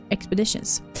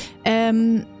expeditions.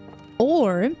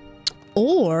 Or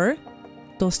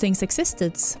those things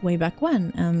existed way back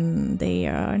when, and they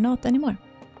are not anymore.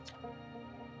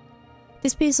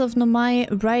 This piece of Nomai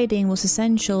writing was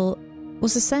essential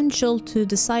to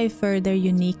decipher their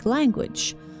unique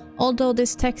language. Although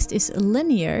this text is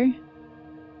linear...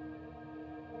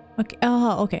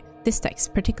 Okay, this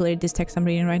text, particularly this text I'm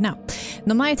reading right now.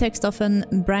 Nomai text often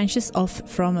branches off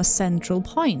from a central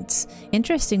point.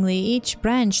 Interestingly, each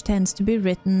branch tends to be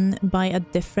written by a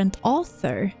different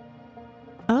author.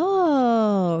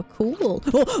 Oh, cool.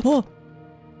 Oh!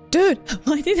 Dude,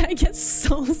 why did I get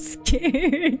so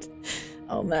scared?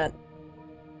 Oh man.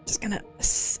 Just gonna...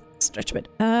 stretch a bit.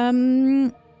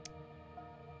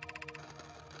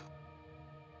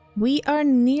 We are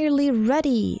nearly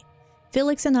ready.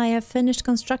 Felix and I have finished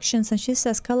constructions and she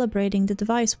says calibrating the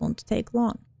device won't take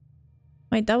long.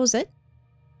 Wait, that was it?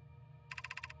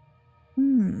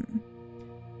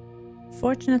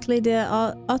 Fortunately, the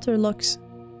outer locks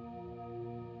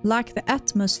lack the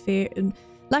atmosphere.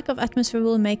 Lack of atmosphere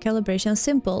will make calibration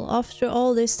simple. After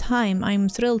all this time, I'm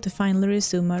thrilled to finally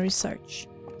resume my research.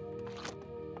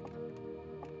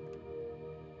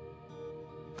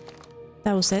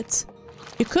 That was it.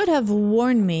 You could have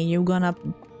warned me you're gonna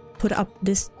put up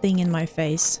this thing in my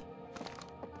face.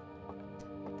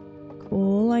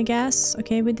 Cool, I guess.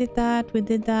 Okay, we did that, we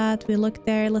looked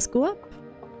there, let's go up.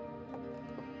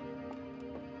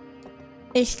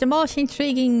 It's the most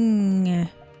intriguing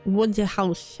wood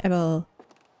house ever.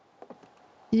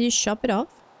 Did you shop it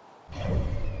off?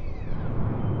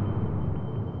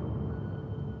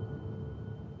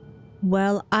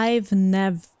 Well, I've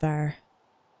never.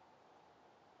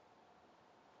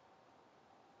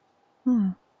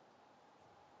 Huh.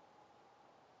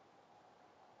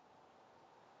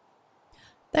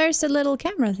 There's a little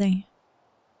camera thing.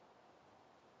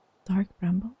 Dark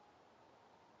bramble.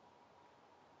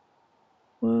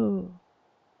 Whoa.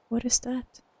 What is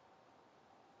that?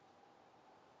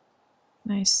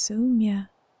 Nice zoom, yeah.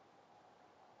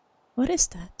 What is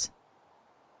that?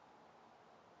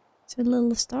 It's a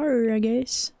little star, I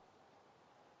guess.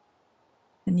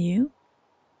 And you?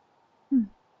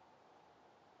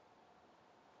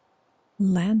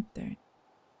 Lantern.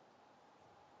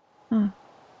 Huh.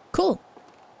 Cool.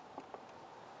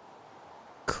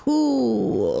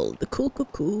 Cool.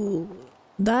 Cool.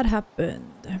 That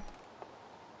happened.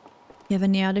 You have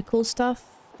any other cool stuff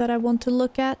that I want to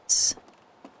look at?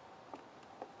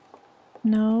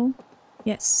 No?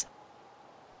 Yes.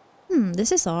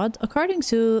 This is odd. According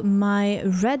to my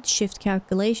redshift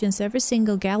calculations, every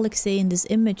single galaxy in this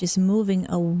image is moving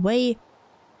away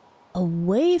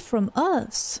from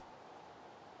us.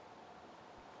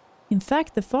 In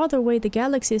fact, the farther away the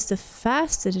galaxy is, the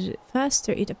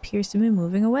faster it appears to be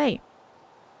moving away.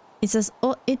 It's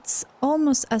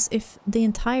almost as if the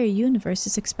entire universe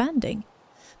is expanding.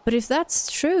 But if that's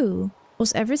true,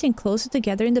 was everything closer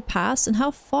together in the past, and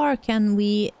how far can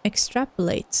we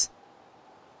extrapolate?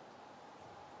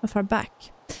 How far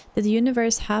back? Did the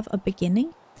universe have a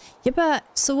beginning? Yeah, but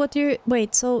so what you're...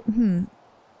 Wait, so...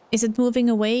 Is it moving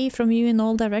away from you in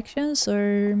all directions,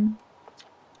 or...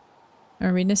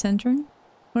 Arena Center?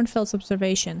 Kornfeld's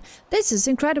observation. This is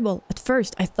incredible! At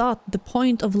first, I thought the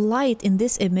point of light in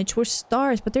this image were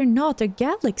stars, but they're not, they're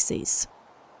galaxies.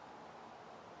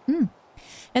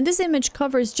 And this image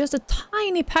covers just a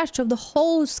tiny patch of the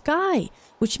whole sky,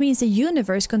 which means the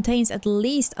universe contains at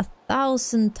least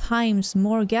 1,000 times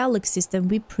more galaxies than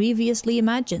we previously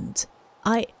imagined.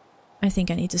 I think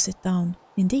I need to sit down.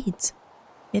 Indeed.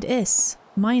 It is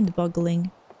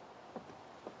mind-boggling.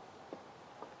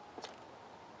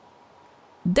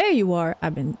 There you are!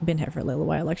 I've been here for a little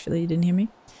while, actually. You didn't hear me?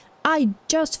 I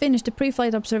just finished the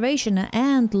pre-flight observation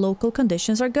and local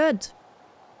conditions are good.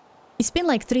 It's been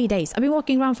like 3 days. I've been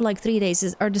walking around for like 3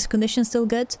 days. Are these conditions still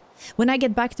good? When I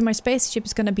get back to my spaceship,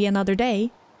 it's gonna be another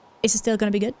day. Is it still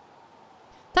gonna be good?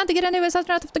 Time to get a newest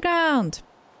astronaut off the ground!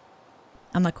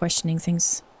 I'm not questioning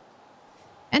things.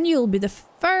 And you'll be the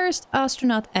first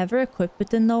astronaut ever equipped with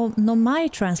the Nomai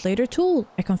translator tool.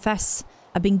 I confess,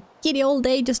 I've been giddy all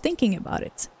day just thinking about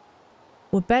it.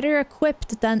 We're better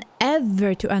equipped than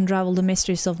ever to unravel the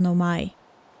mysteries of Nomai.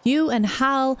 You and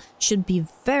Hal should be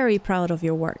very proud of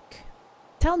your work.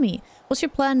 Tell me, what's your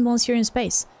plan once you're in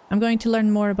space? I'm going to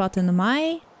learn more about the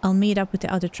Nomai. I'll meet up with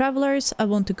the other travelers. I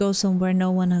want to go somewhere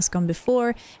no one has gone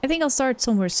before. I think I'll start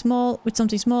somewhere small, with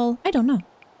something small. I don't know.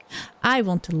 I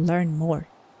want to learn more.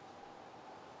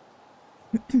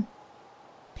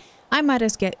 I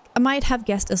might have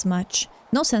guessed as much.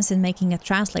 No sense in making a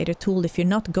translator tool if you're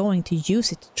not going to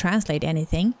use it to translate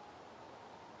anything.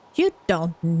 You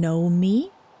don't know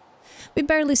me. We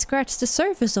barely scratched the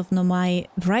surface of Nomai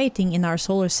writing in our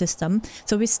solar system,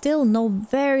 so we still know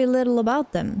very little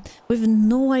about them. We've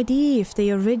no idea if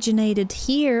they originated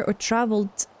here or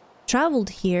traveled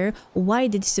here, or why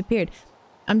they disappeared.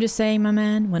 I'm just saying, my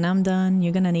man, when I'm done,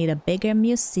 you're gonna need a bigger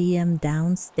museum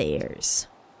downstairs.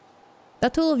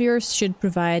 That tool of yours should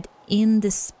prove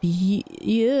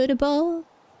indisputable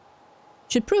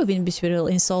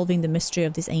in solving the mystery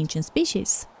of this ancient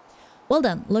species. Well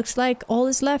then, looks like all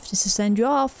is left is to send you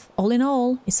off. All in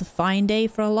all, it's a fine day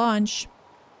for a launch.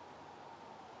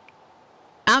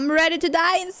 I'm ready to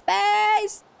die in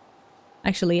space!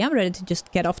 Actually, I'm ready to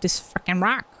just get off this fucking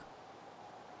rock.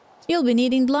 You'll be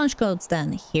needing the launch codes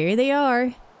then. Here they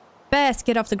are. Best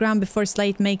get off the ground before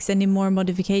Slate makes any more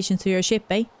modifications to your ship,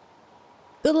 eh?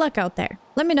 Good luck out there.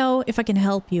 Let me know if I can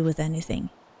help you with anything.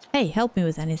 Hey, help me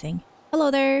with anything.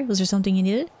 Hello there. Was there something you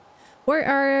needed? Where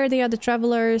are the other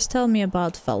travelers? Tell me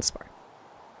about Feldspar.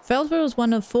 Feldspar was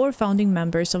one of 4 founding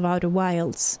members of Outer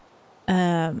Wilds,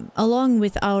 along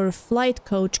with our flight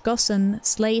coach Gossen,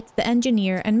 Slate, the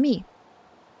engineer, and me.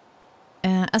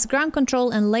 As ground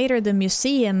control and later the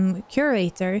museum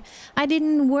curator, I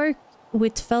didn't work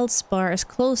with Feldspar as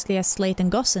closely as Slate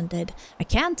and Gossen did. I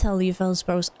can tell you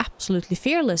Feldspar was absolutely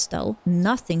fearless though.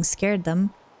 Nothing scared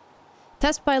them.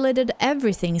 Test piloted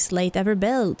everything Slate ever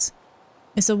built.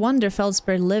 It's a wonder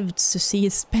Feldspar lived to see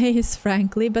space,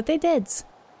 frankly, but they did.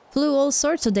 Flew all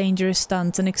sorts of dangerous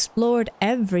stunts and explored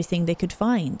everything they could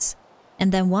find.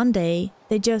 And then one day,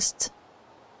 they just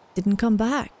didn't come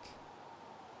back.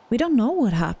 We don't know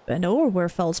what happened, or where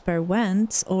Feldspar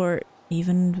went, or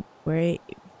even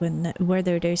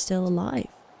whether they're still alive.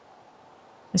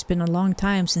 It's been a long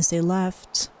time since they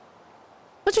left.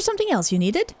 Was there something else you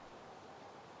needed?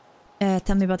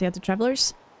 Tell me about the other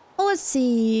travelers. Well, let's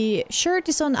see. Shirt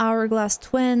is on Hourglass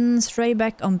Twins,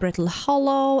 Raybeck on Brittle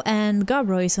Hollow, and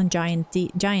Gabro is on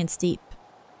Giant Steep.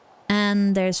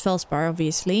 And there's Feldspar,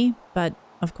 obviously, but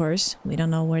of course, we don't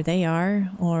know where they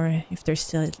are, or if they're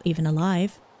still even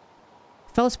alive.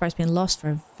 Feldspar's been lost for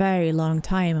a very long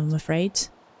time, I'm afraid. Is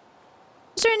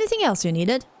there anything else you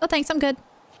needed? Oh, thanks, I'm good.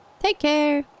 Take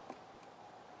care.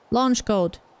 Launch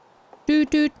code. Doot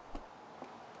doot.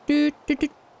 Doot doot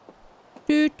doot.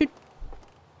 Doot doot.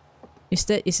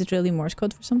 Is it really Morse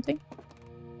code for something?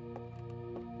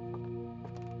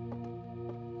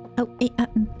 Oh, hey,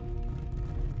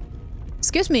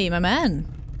 excuse me, my man.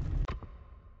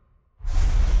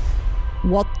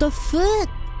 What the fuck?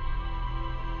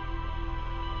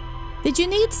 Did you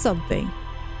need something?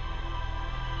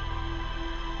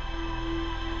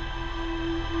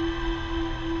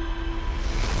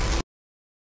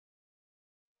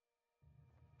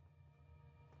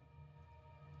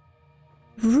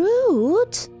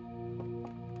 Rude?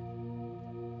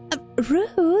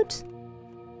 Rude?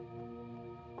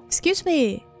 Excuse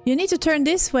me, you need to turn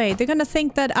this way. They're gonna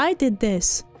think that I did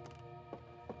this.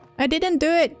 I didn't do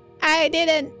it. I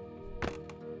didn't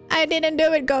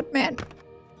do it, Goatman.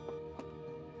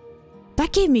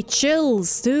 That gave me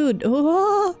chills, dude.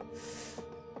 Oh.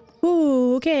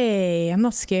 Ooh, okay. I'm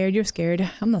not scared. You're scared.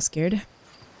 I'm not scared.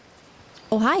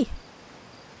 Oh, hi.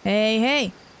 Hey,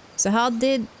 hey. So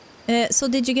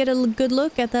did you get a good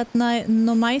look at that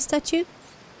Nomai statue?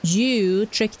 You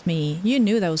tricked me. You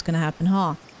knew that was gonna happen,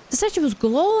 huh? The statue was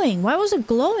glowing. Why was it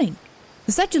glowing?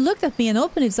 The statue looked at me and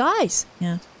opened its eyes.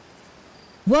 Yeah.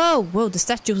 Whoa, whoa, the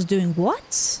statue was doing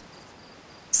what?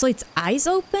 So its eyes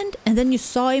opened and then you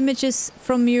saw images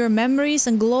from your memories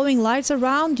and glowing lights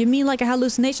around? You mean like a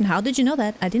hallucination? How did you know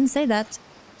that? I didn't say that.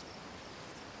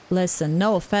 Listen,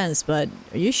 no offense, but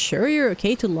are you sure you're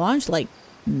okay to launch, like,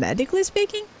 medically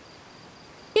speaking?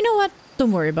 You know what?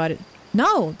 Don't worry about it.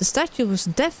 No, the statue was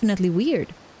definitely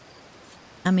weird.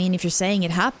 I mean, if you're saying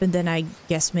it happened, then I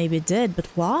guess maybe it did, but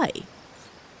why?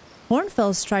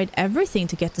 Hornfels tried everything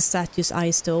to get the statue's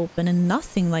eyes to open, and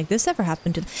nothing like this ever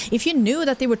happened to them. If you knew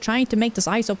that they were trying to make those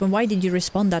eyes open, why did you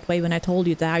respond that way when I told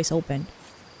you the eyes opened?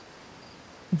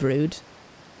 Rude.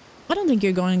 I don't think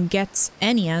you're going to get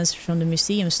any answer from the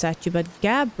museum statue, but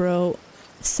Gabbro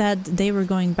said they were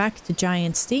going back to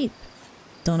Giant Steep.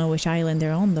 Don't know which island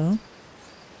they're on, though.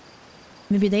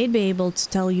 Maybe they'd be able to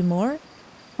tell you more?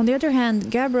 On the other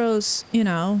hand, Gabbro's, you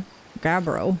know,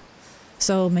 Gabbro.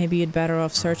 So maybe you'd better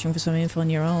off searching for some info on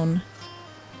your own.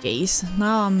 Jeez,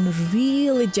 now I'm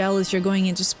really jealous you're going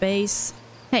into space.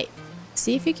 Hey,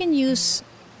 see if you can use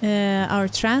our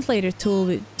translator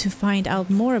tool to find out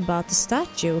more about the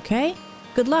statue, okay?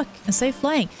 Good luck and safe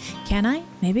flying. Can I?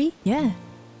 Maybe? Yeah.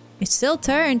 It's still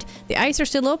turned. The eyes are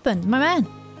still open. My man,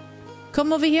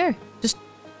 come over here. Just...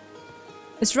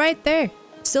 It's right there.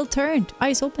 It's still turned.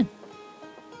 Eyes open.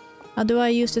 How do I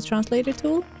use the translator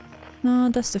tool? No,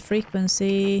 that's the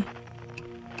frequency.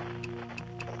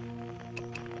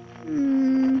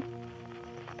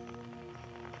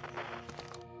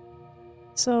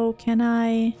 So, can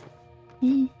I...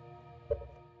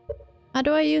 How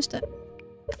do I use that?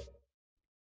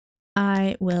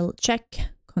 I will check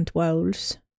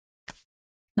controls.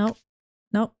 No.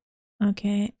 No.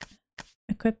 Okay.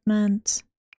 Equipment.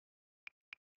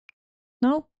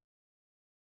 No.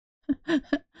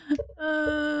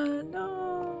 No.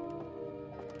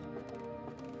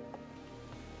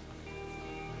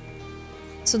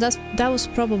 So that was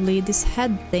probably, this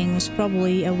head thing was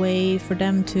probably a way for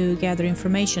them to gather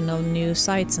information on new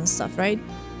sites and stuff, right?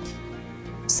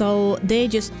 So they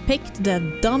just picked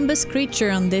the dumbest creature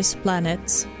on this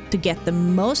planet to get the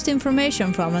most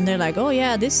information from, and they're like, oh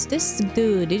yeah, this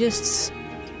dude, he just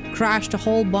crashed a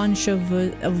whole bunch of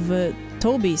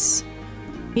Tobies.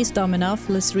 He's dumb enough.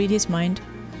 Let's read his mind.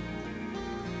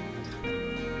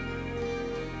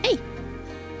 Hey!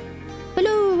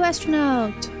 Hello,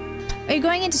 astronaut! Are you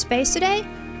going into space today?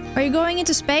 Are you going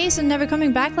into space and never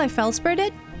coming back like Feldspar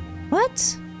did?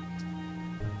 What?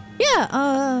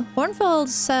 Yeah, Hornfeld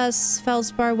says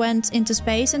Feldspar went into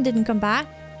space and didn't come back.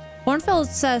 Hornfeld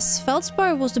says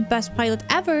Feldspar was the best pilot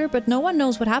ever, but no one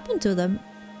knows what happened to them.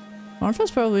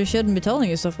 Hornfeld probably shouldn't be telling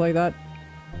you stuff like that.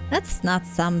 That's not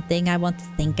something I want to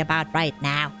think about right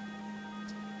now.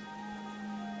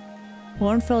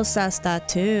 Hornfeld says that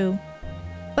too.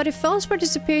 But if Feldspar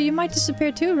disappears, you might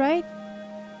disappear too, right?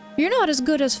 You're not as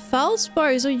good as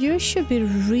Feldspar, so you should be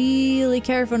really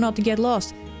careful not to get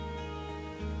lost.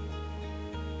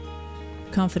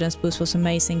 Confidence boost was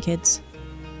amazing, kids.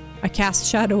 I cast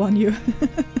shadow on you.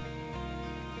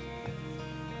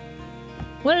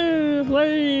 Well.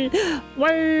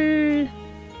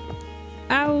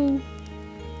 Ow.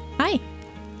 Hi.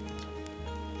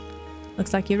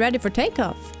 Looks like you're ready for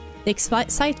takeoff. The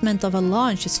excitement of a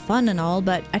launch is fun and all,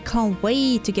 but I can't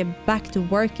wait to get back to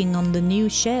working on the new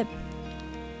ship.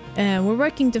 We're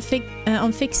working to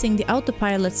on fixing the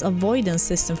autopilot's avoidance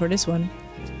system for this one.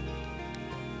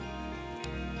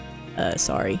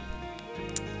 Sorry.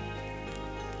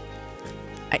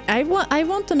 I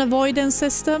want an avoidance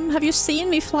system. Have you seen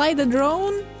me fly the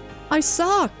drone? I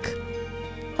suck.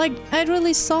 Like, I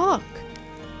really suck.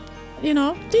 You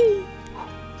know?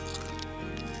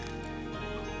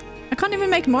 I can't even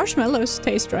make marshmallows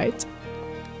taste right.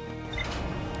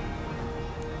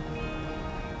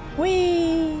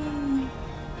 Whee!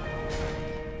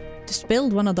 Just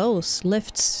build one of those.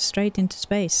 Lifts straight into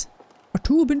space. A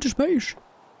tube into space.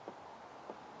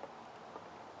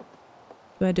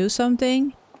 Do I do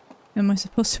something? Am I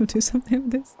supposed to do something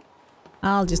with this?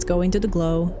 I'll just go into the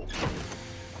glow.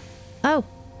 Oh!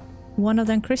 One of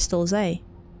them crystals, eh?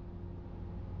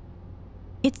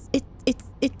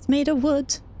 It's made of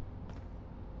wood.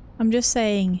 I'm just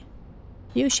saying.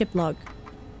 You ship log.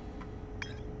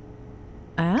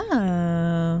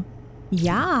 Oh.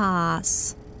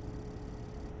 Yes.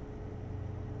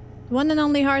 The one and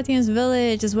only Hartian's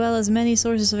village, as well as many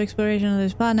sources of exploration on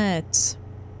this planet.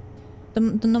 The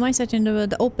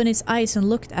Nomaisat opened its eyes and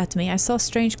looked at me. I saw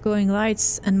strange glowing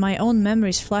lights and my own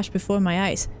memories flashed before my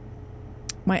eyes.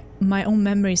 My own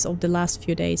memories of the last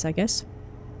few days, I guess.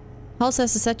 Hall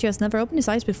says the statue has never opened his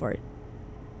eyes before.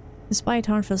 Despite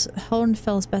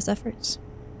Hornfell's best efforts.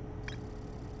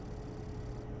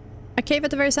 A cave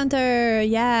at the very center!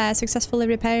 Yeah, successfully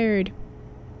repaired.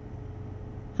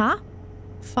 Huh?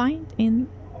 Find in...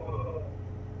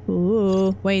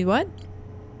 Ooh, wait, what?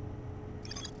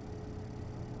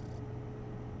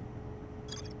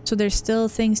 So there's still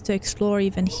things to explore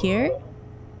even here?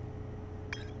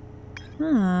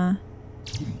 Huh.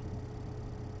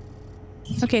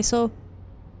 Okay, so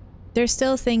there's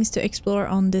still things to explore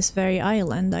on this very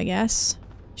island, I guess.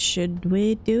 Should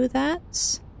we do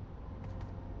that?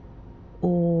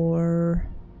 Or...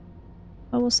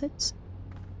 what was it?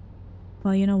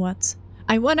 Well, you know what?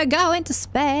 I wanna go into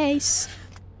space!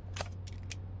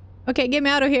 Okay, get me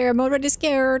out of here, I'm already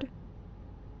scared!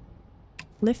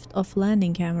 Lift off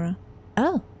landing camera.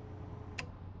 Oh.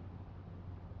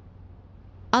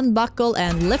 Unbuckle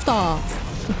and lift off!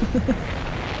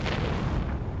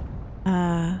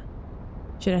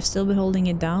 Should I still be holding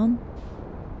it down?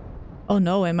 Oh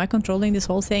no, am I controlling this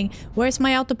whole thing? Where's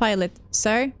my autopilot,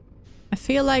 sir? I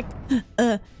feel like...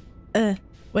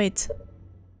 wait.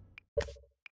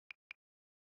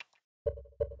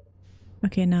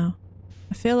 Okay, now.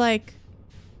 I feel like...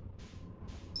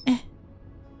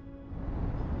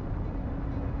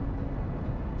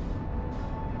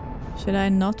 Should I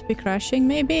not be crashing,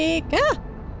 maybe? Ah!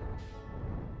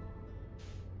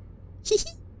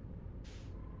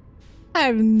 I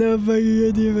have no fucking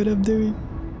idea what I'm doing.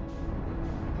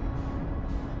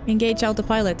 Engage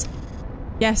autopilot.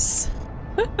 Yes.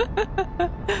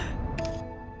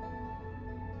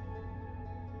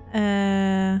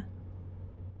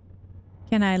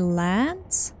 Can I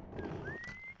land?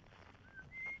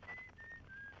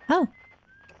 Oh.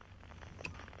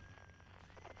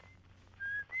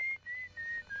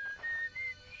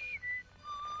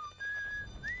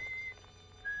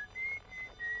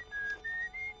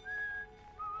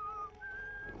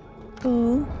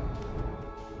 Cool.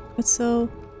 But so,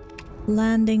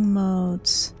 landing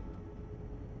modes.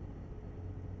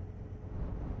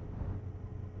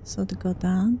 So to go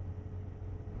down.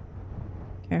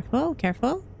 Careful,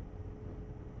 careful.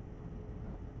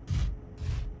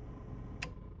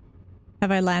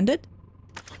 Have I landed?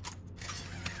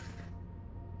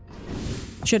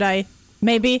 Should I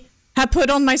maybe have put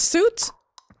on my suit?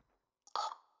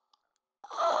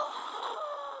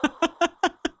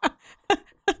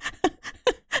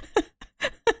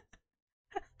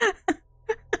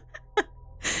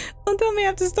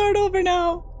 have to start over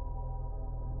now.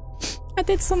 I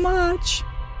did so much.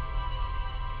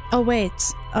 Oh, wait.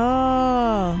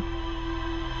 Oh.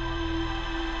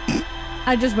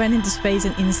 I just went into space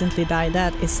and instantly died.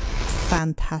 That is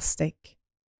fantastic.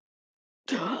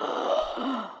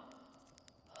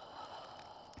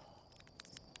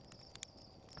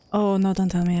 Oh, no, don't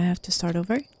tell me I have to start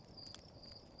over.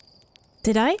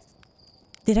 Did I?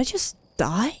 Did I just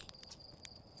die?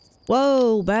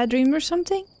 Whoa, bad dream or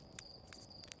something?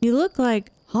 You look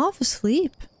like half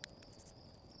asleep.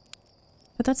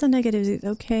 But that's a negative,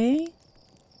 okay.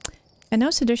 I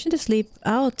know suggestion to sleep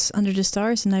out under the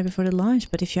stars the night before the launch,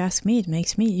 but if you ask me, it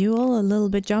makes me you all a little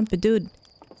bit jumpy, dude.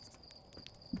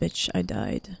 Bitch, I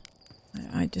died.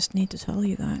 I just need to tell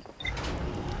you that.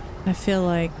 I feel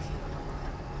like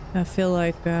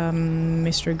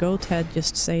Mr. Goathead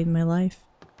just saved my life.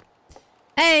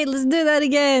 Hey, let's do that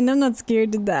again! I'm not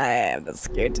scared to die. I'm not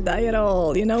scared to die at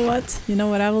all. You know what? You know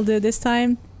what I will do this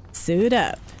time? Suit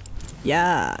up.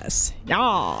 Yes.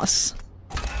 Yes.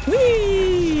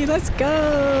 Whee! Let's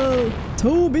go!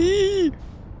 Toby!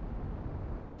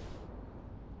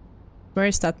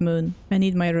 Where's that moon? I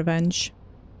need my revenge.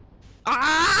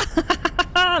 Ah!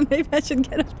 Maybe I should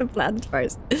get off the planet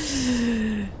first.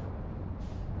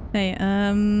 Hey,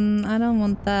 I don't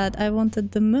want that. I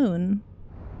wanted the moon.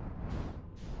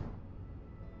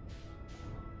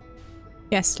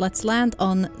 Yes, let's land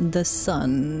on the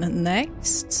sun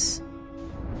next.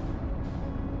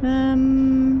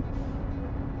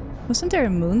 Wasn't there a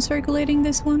moon circulating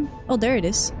this one? Oh, there it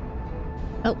is.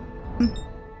 Oh.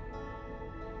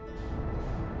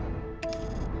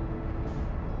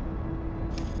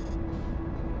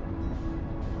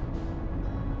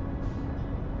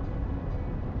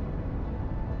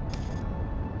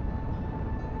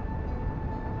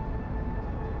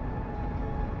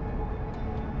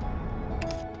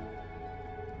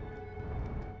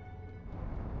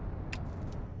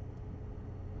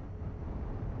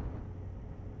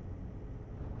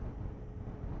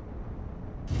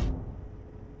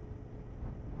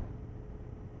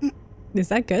 Is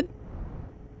that good?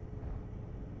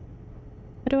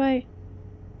 How do I...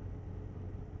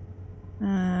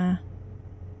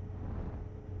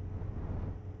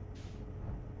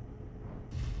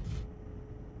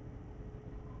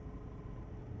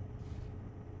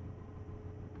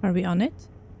 Are we on it?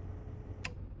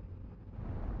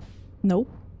 Nope.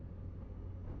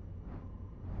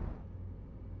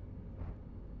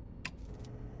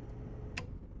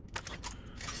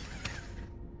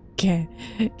 Okay,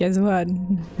 guess what?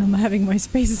 I'm having my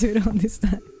spacesuit on this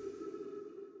time.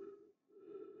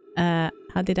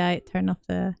 How did I turn on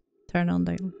the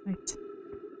light?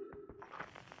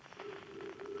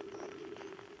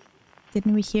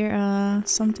 Didn't we hear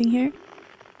something here?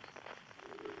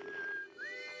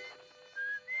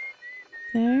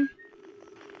 There.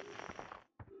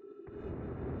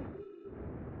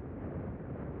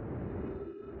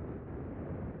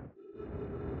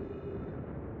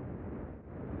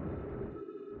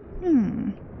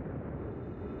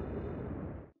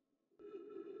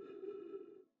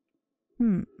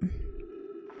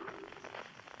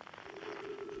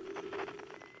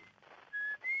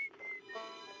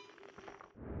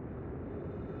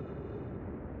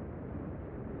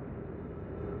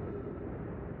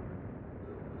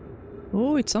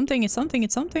 Oh, it's something, it's something,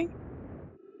 it's something.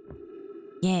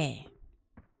 Yeah.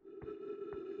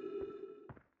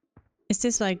 Is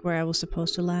this like where I was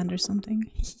supposed to land or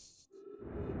something?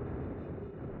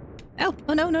 Oh,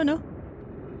 oh no, no, no.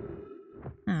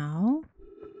 Ow.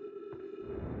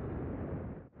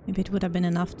 Maybe it would have been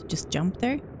enough to just jump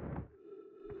there.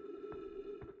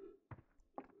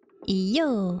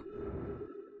 Yo.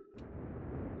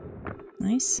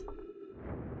 Nice.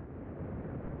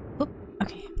 Oh,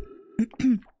 okay.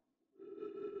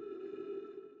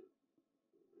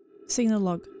 Signal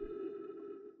log.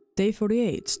 Day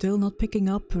 48, still not picking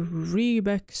up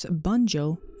Rebec's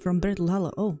banjo from Brittle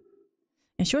Hollow. Oh.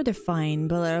 I'm sure they're fine,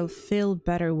 but I'll feel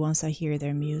better once I hear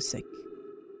their music.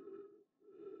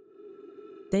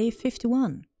 Day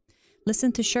 51.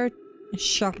 Listen to Shirt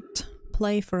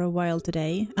play for a while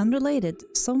today.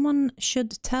 Unrelated. Someone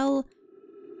should tell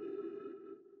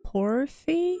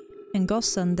Porphy and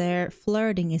Gossan their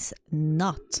flirting is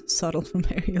not subtle from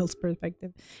Ariel's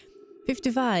perspective.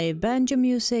 55. Banjo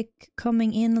music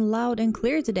coming in loud and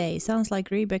clear today. Sounds like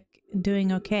Rebek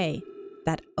doing okay.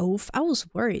 That oaf, I was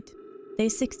worried. Day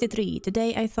 63.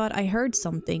 Today I thought I heard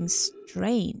something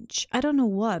strange. I don't know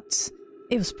what.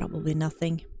 It was probably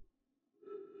nothing.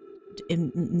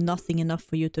 Nothing enough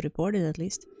for you to report it, at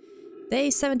least. Day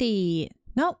 70.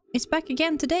 No, it's back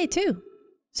again today too.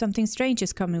 Something strange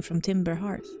is coming from Timber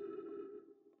Hearth.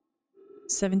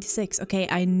 76. Okay,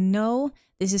 I know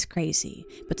this is crazy,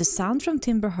 but the sound from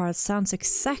Timberhearth sounds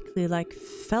exactly like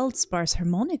Feldspar's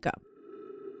harmonica.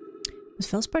 But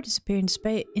Feldspar disappeared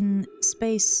in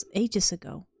space ages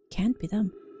ago. Can't be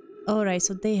them. Alright,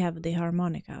 so they have the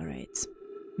harmonica, alright.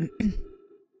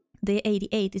 The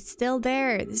 88, it's still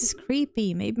there. This is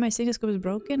creepy. Maybe my signal is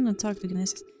broken. I'll talk to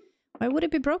Genesis. Why would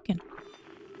it be broken?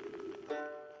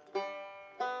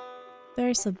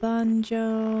 There's a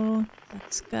banjo.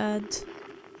 That's good.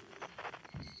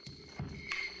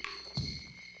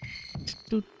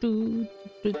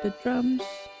 The drums.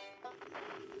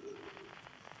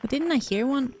 But didn't I hear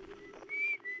one?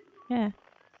 Yeah.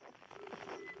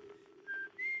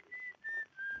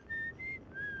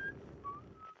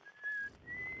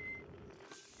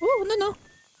 Oh, no, no.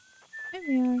 There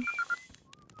we are.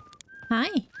 Hi.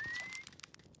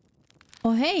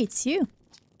 Oh, hey, it's you.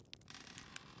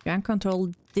 Ground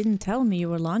control didn't tell me you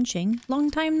were launching.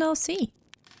 Long time no see.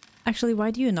 Actually,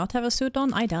 why do you not have a suit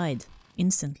on? I died.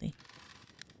 Instantly.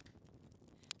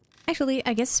 Actually,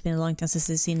 I guess it's been a long time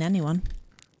since I've seen anyone.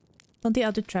 Don't the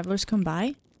other travelers come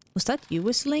by? Was that you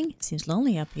whistling? It seems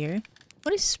lonely up here.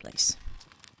 What is this place?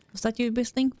 Was that you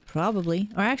whistling? Probably.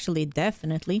 Or actually,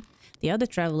 definitely. The other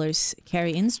travelers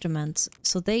carry instruments,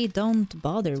 so they don't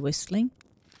bother whistling.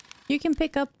 You can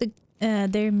pick up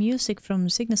their music from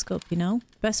Signoscope, you know.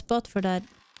 Best spot for that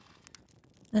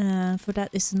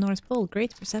is the North Pole.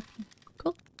 Great perception.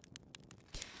 Cool.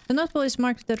 The North Pole is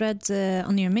marked with the red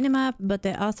on your minimap, but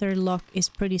the other lock is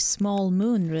pretty small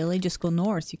moon, really. Just go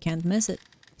north, you can't miss it.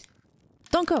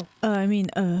 Don't go!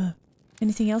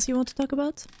 Anything else you want to talk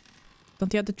about?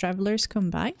 Don't the other travelers come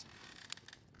by?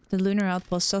 The lunar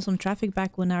outpost saw some traffic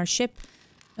back when our ships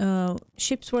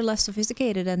were less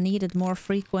sophisticated and needed more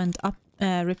frequent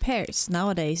repairs.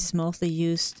 Nowadays, it's mostly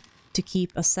used to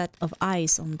keep a set of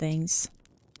eyes on things.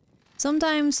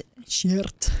 Sometimes...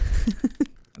 Shit.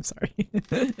 I'm sorry.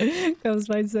 Comes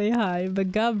by to say hi,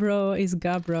 but Gabro is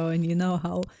Gabro, and you know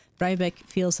how Rybeck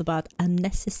feels about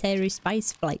unnecessary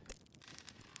spice flight.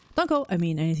 Don't go.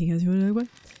 Anything else you want to talk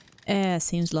about?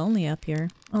 Seems lonely up here.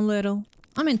 A little.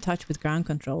 I'm in touch with ground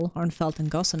control, Arnfelt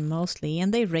and Gossen mostly,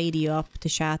 and they radio up to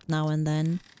chat now and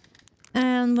then.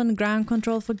 And when ground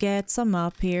control forgets I'm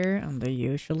up here, and they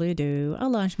usually do, I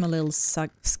launch my little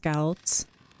scouts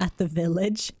at the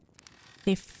village.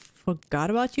 They forgot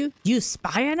about you? You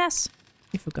spy on us?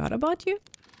 They forgot about you?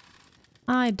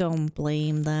 I don't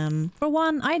blame them. For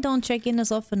one, I don't check in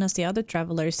as often as the other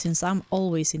travelers since I'm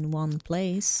always in one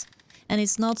place. And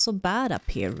it's not so bad up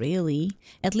here, really.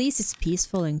 At least it's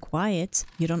peaceful and quiet.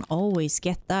 You don't always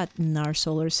get that in our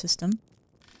solar system.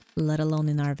 Let alone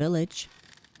in our village.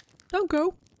 Don't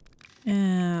go.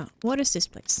 What is this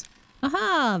place?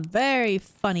 Aha! Very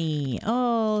funny.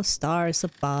 Oh, stars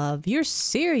above. You're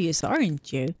serious,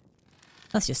 aren't you?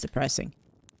 That's just depressing.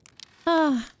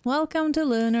 Ah, welcome to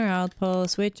Lunar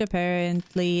Outpost, which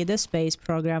apparently the space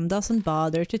program doesn't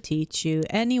bother to teach you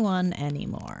anyone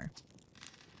anymore.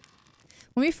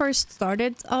 When we first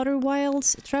started Outer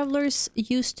Wilds, travelers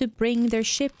used to bring their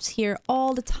ships here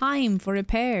all the time for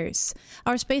repairs.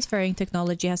 Our spacefaring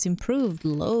technology has improved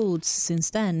loads since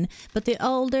then, but the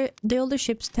older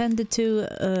ships tended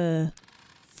to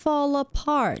fall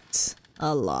apart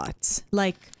a lot,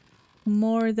 like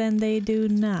more than they do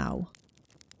now.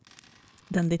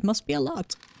 Then it must be a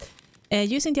lot.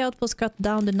 Using the outpost cut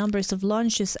down the numbers of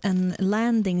launches and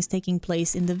landings taking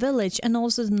place in the village, and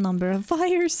also the number of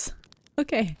fires.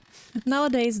 Okay.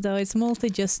 Nowadays, though, it's mostly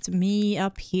just me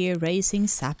up here raising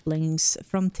saplings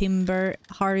from timber,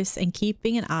 hearth, and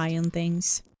keeping an eye on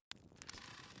things.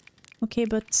 Okay,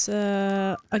 but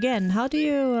again, how do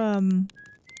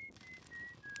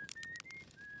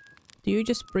you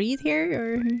just breathe here,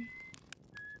 or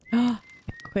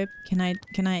equip? Can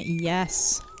I?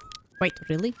 Yes. Wait,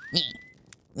 really? Me.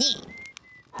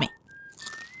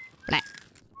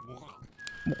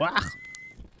 Black.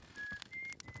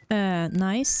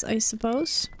 Nice, I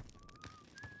suppose.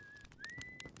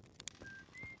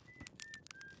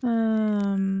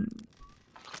 I'm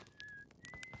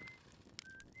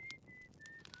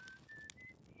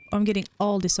getting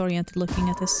all disoriented looking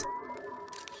at this.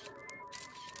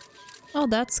 Oh,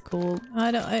 that's cool.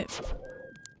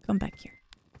 Come back here.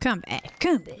 Come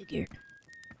back here.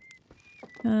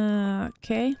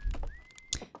 Okay.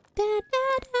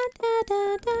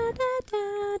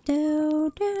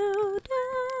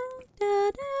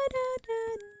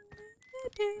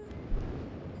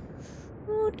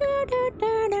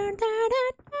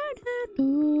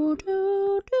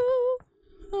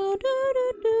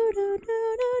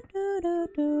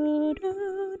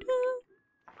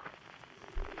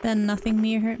 Then nothing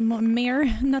mirror.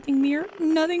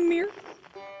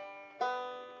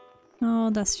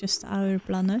 Oh, that's just our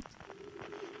planet.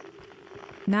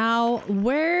 Now,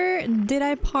 where did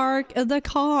I park the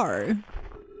car?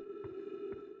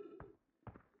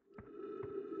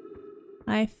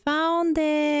 I found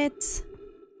it.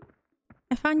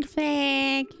 I found the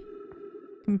flag.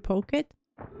 Can we poke it?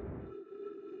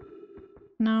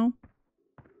 No.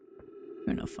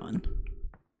 You're no fun.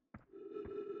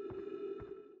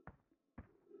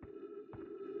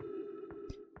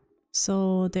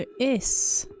 So there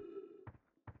is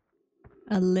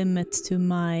a limit to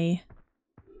my...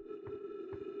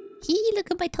 Hee, look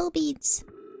at my toe beads.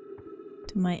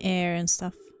 To my air and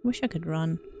stuff. Wish I could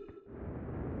run.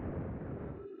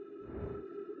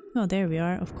 Oh, there we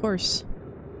are, of course.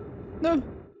 No!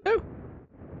 No!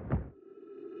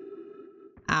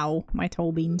 Ow, my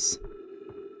toe beans.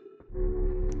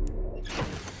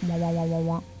 Wah, wah, wah, wah,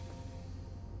 wah.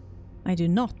 I do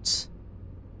not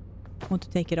want to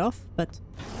take it off, but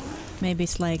maybe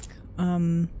it's like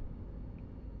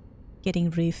getting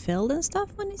refilled and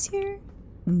stuff when it's here.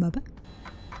 Mubba.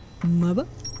 Mubba.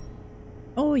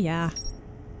 Oh yeah.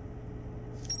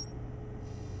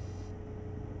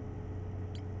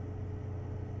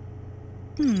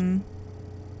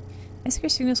 SK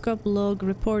Signalscope log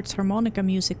reports harmonica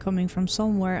music coming from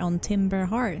somewhere on Timber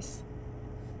Hearth.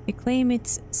 They claim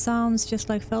it sounds just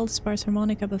like Feldspar's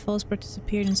harmonica, but Feldspar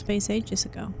disappeared in space ages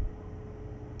ago.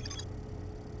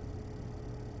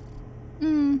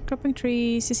 Cropping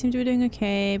trees, they seem to be doing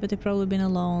okay, but they've probably been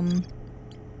alone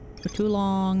for too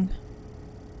long.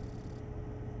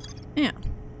 Yeah.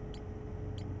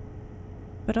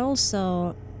 But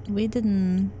also, we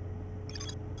didn't,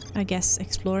 I guess,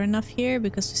 explore enough here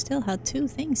because we still had 2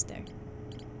 things there.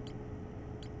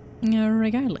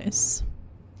 Regardless.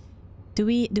 Do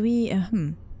we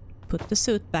put the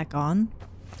suit back on?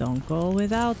 Don't go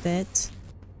without it.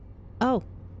 Oh.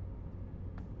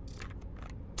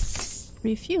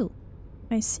 Refuel.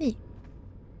 I see.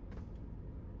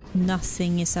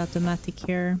 Nothing is automatic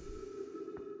here.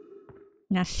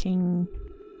 Nothing.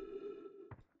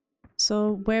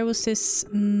 So where was this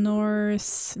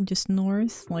north? Just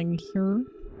north? Like here?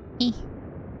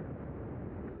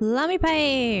 Let me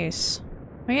pass!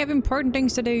 I have important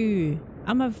things to do.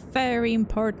 I'm a very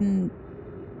important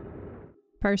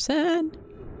person.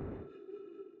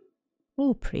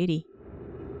 Oh, pretty.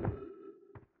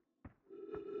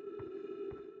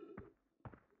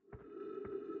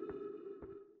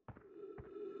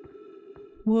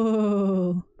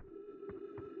 Whoa.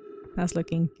 That's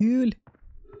looking cool.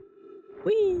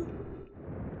 Whee!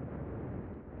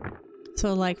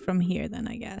 So like from here then,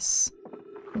 I guess.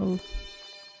 Oh.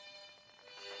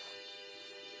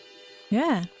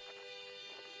 Yeah.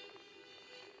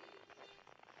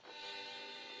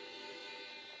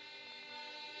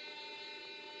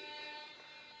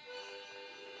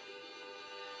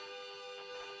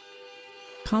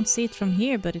 Can't see it from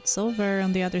here, but it's over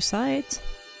on the other side.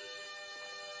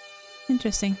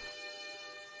 Interesting.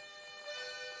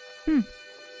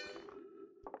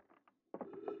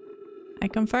 I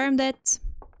confirmed it.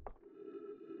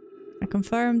 I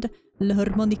confirmed la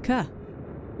harmonica.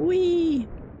 Whee!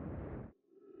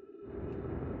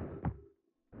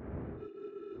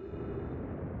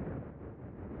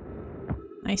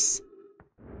 Nice.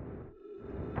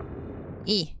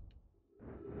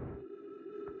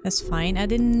 That's fine. I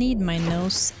didn't need my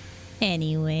nose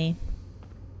anyway.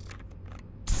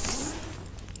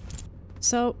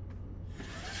 So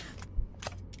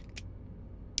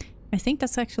I think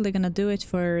that's actually gonna do it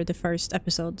for the first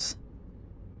episodes.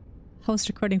 I was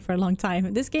recording for a long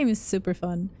time. This game is super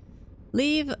fun.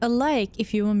 Leave a like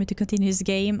if you want me to continue this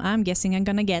game. I'm guessing I'm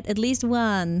gonna get at least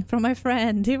one from my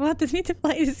friend who wanted me to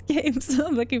play this game, so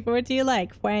I'm looking forward to your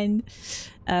like, friend.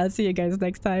 See you guys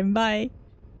next time. Bye!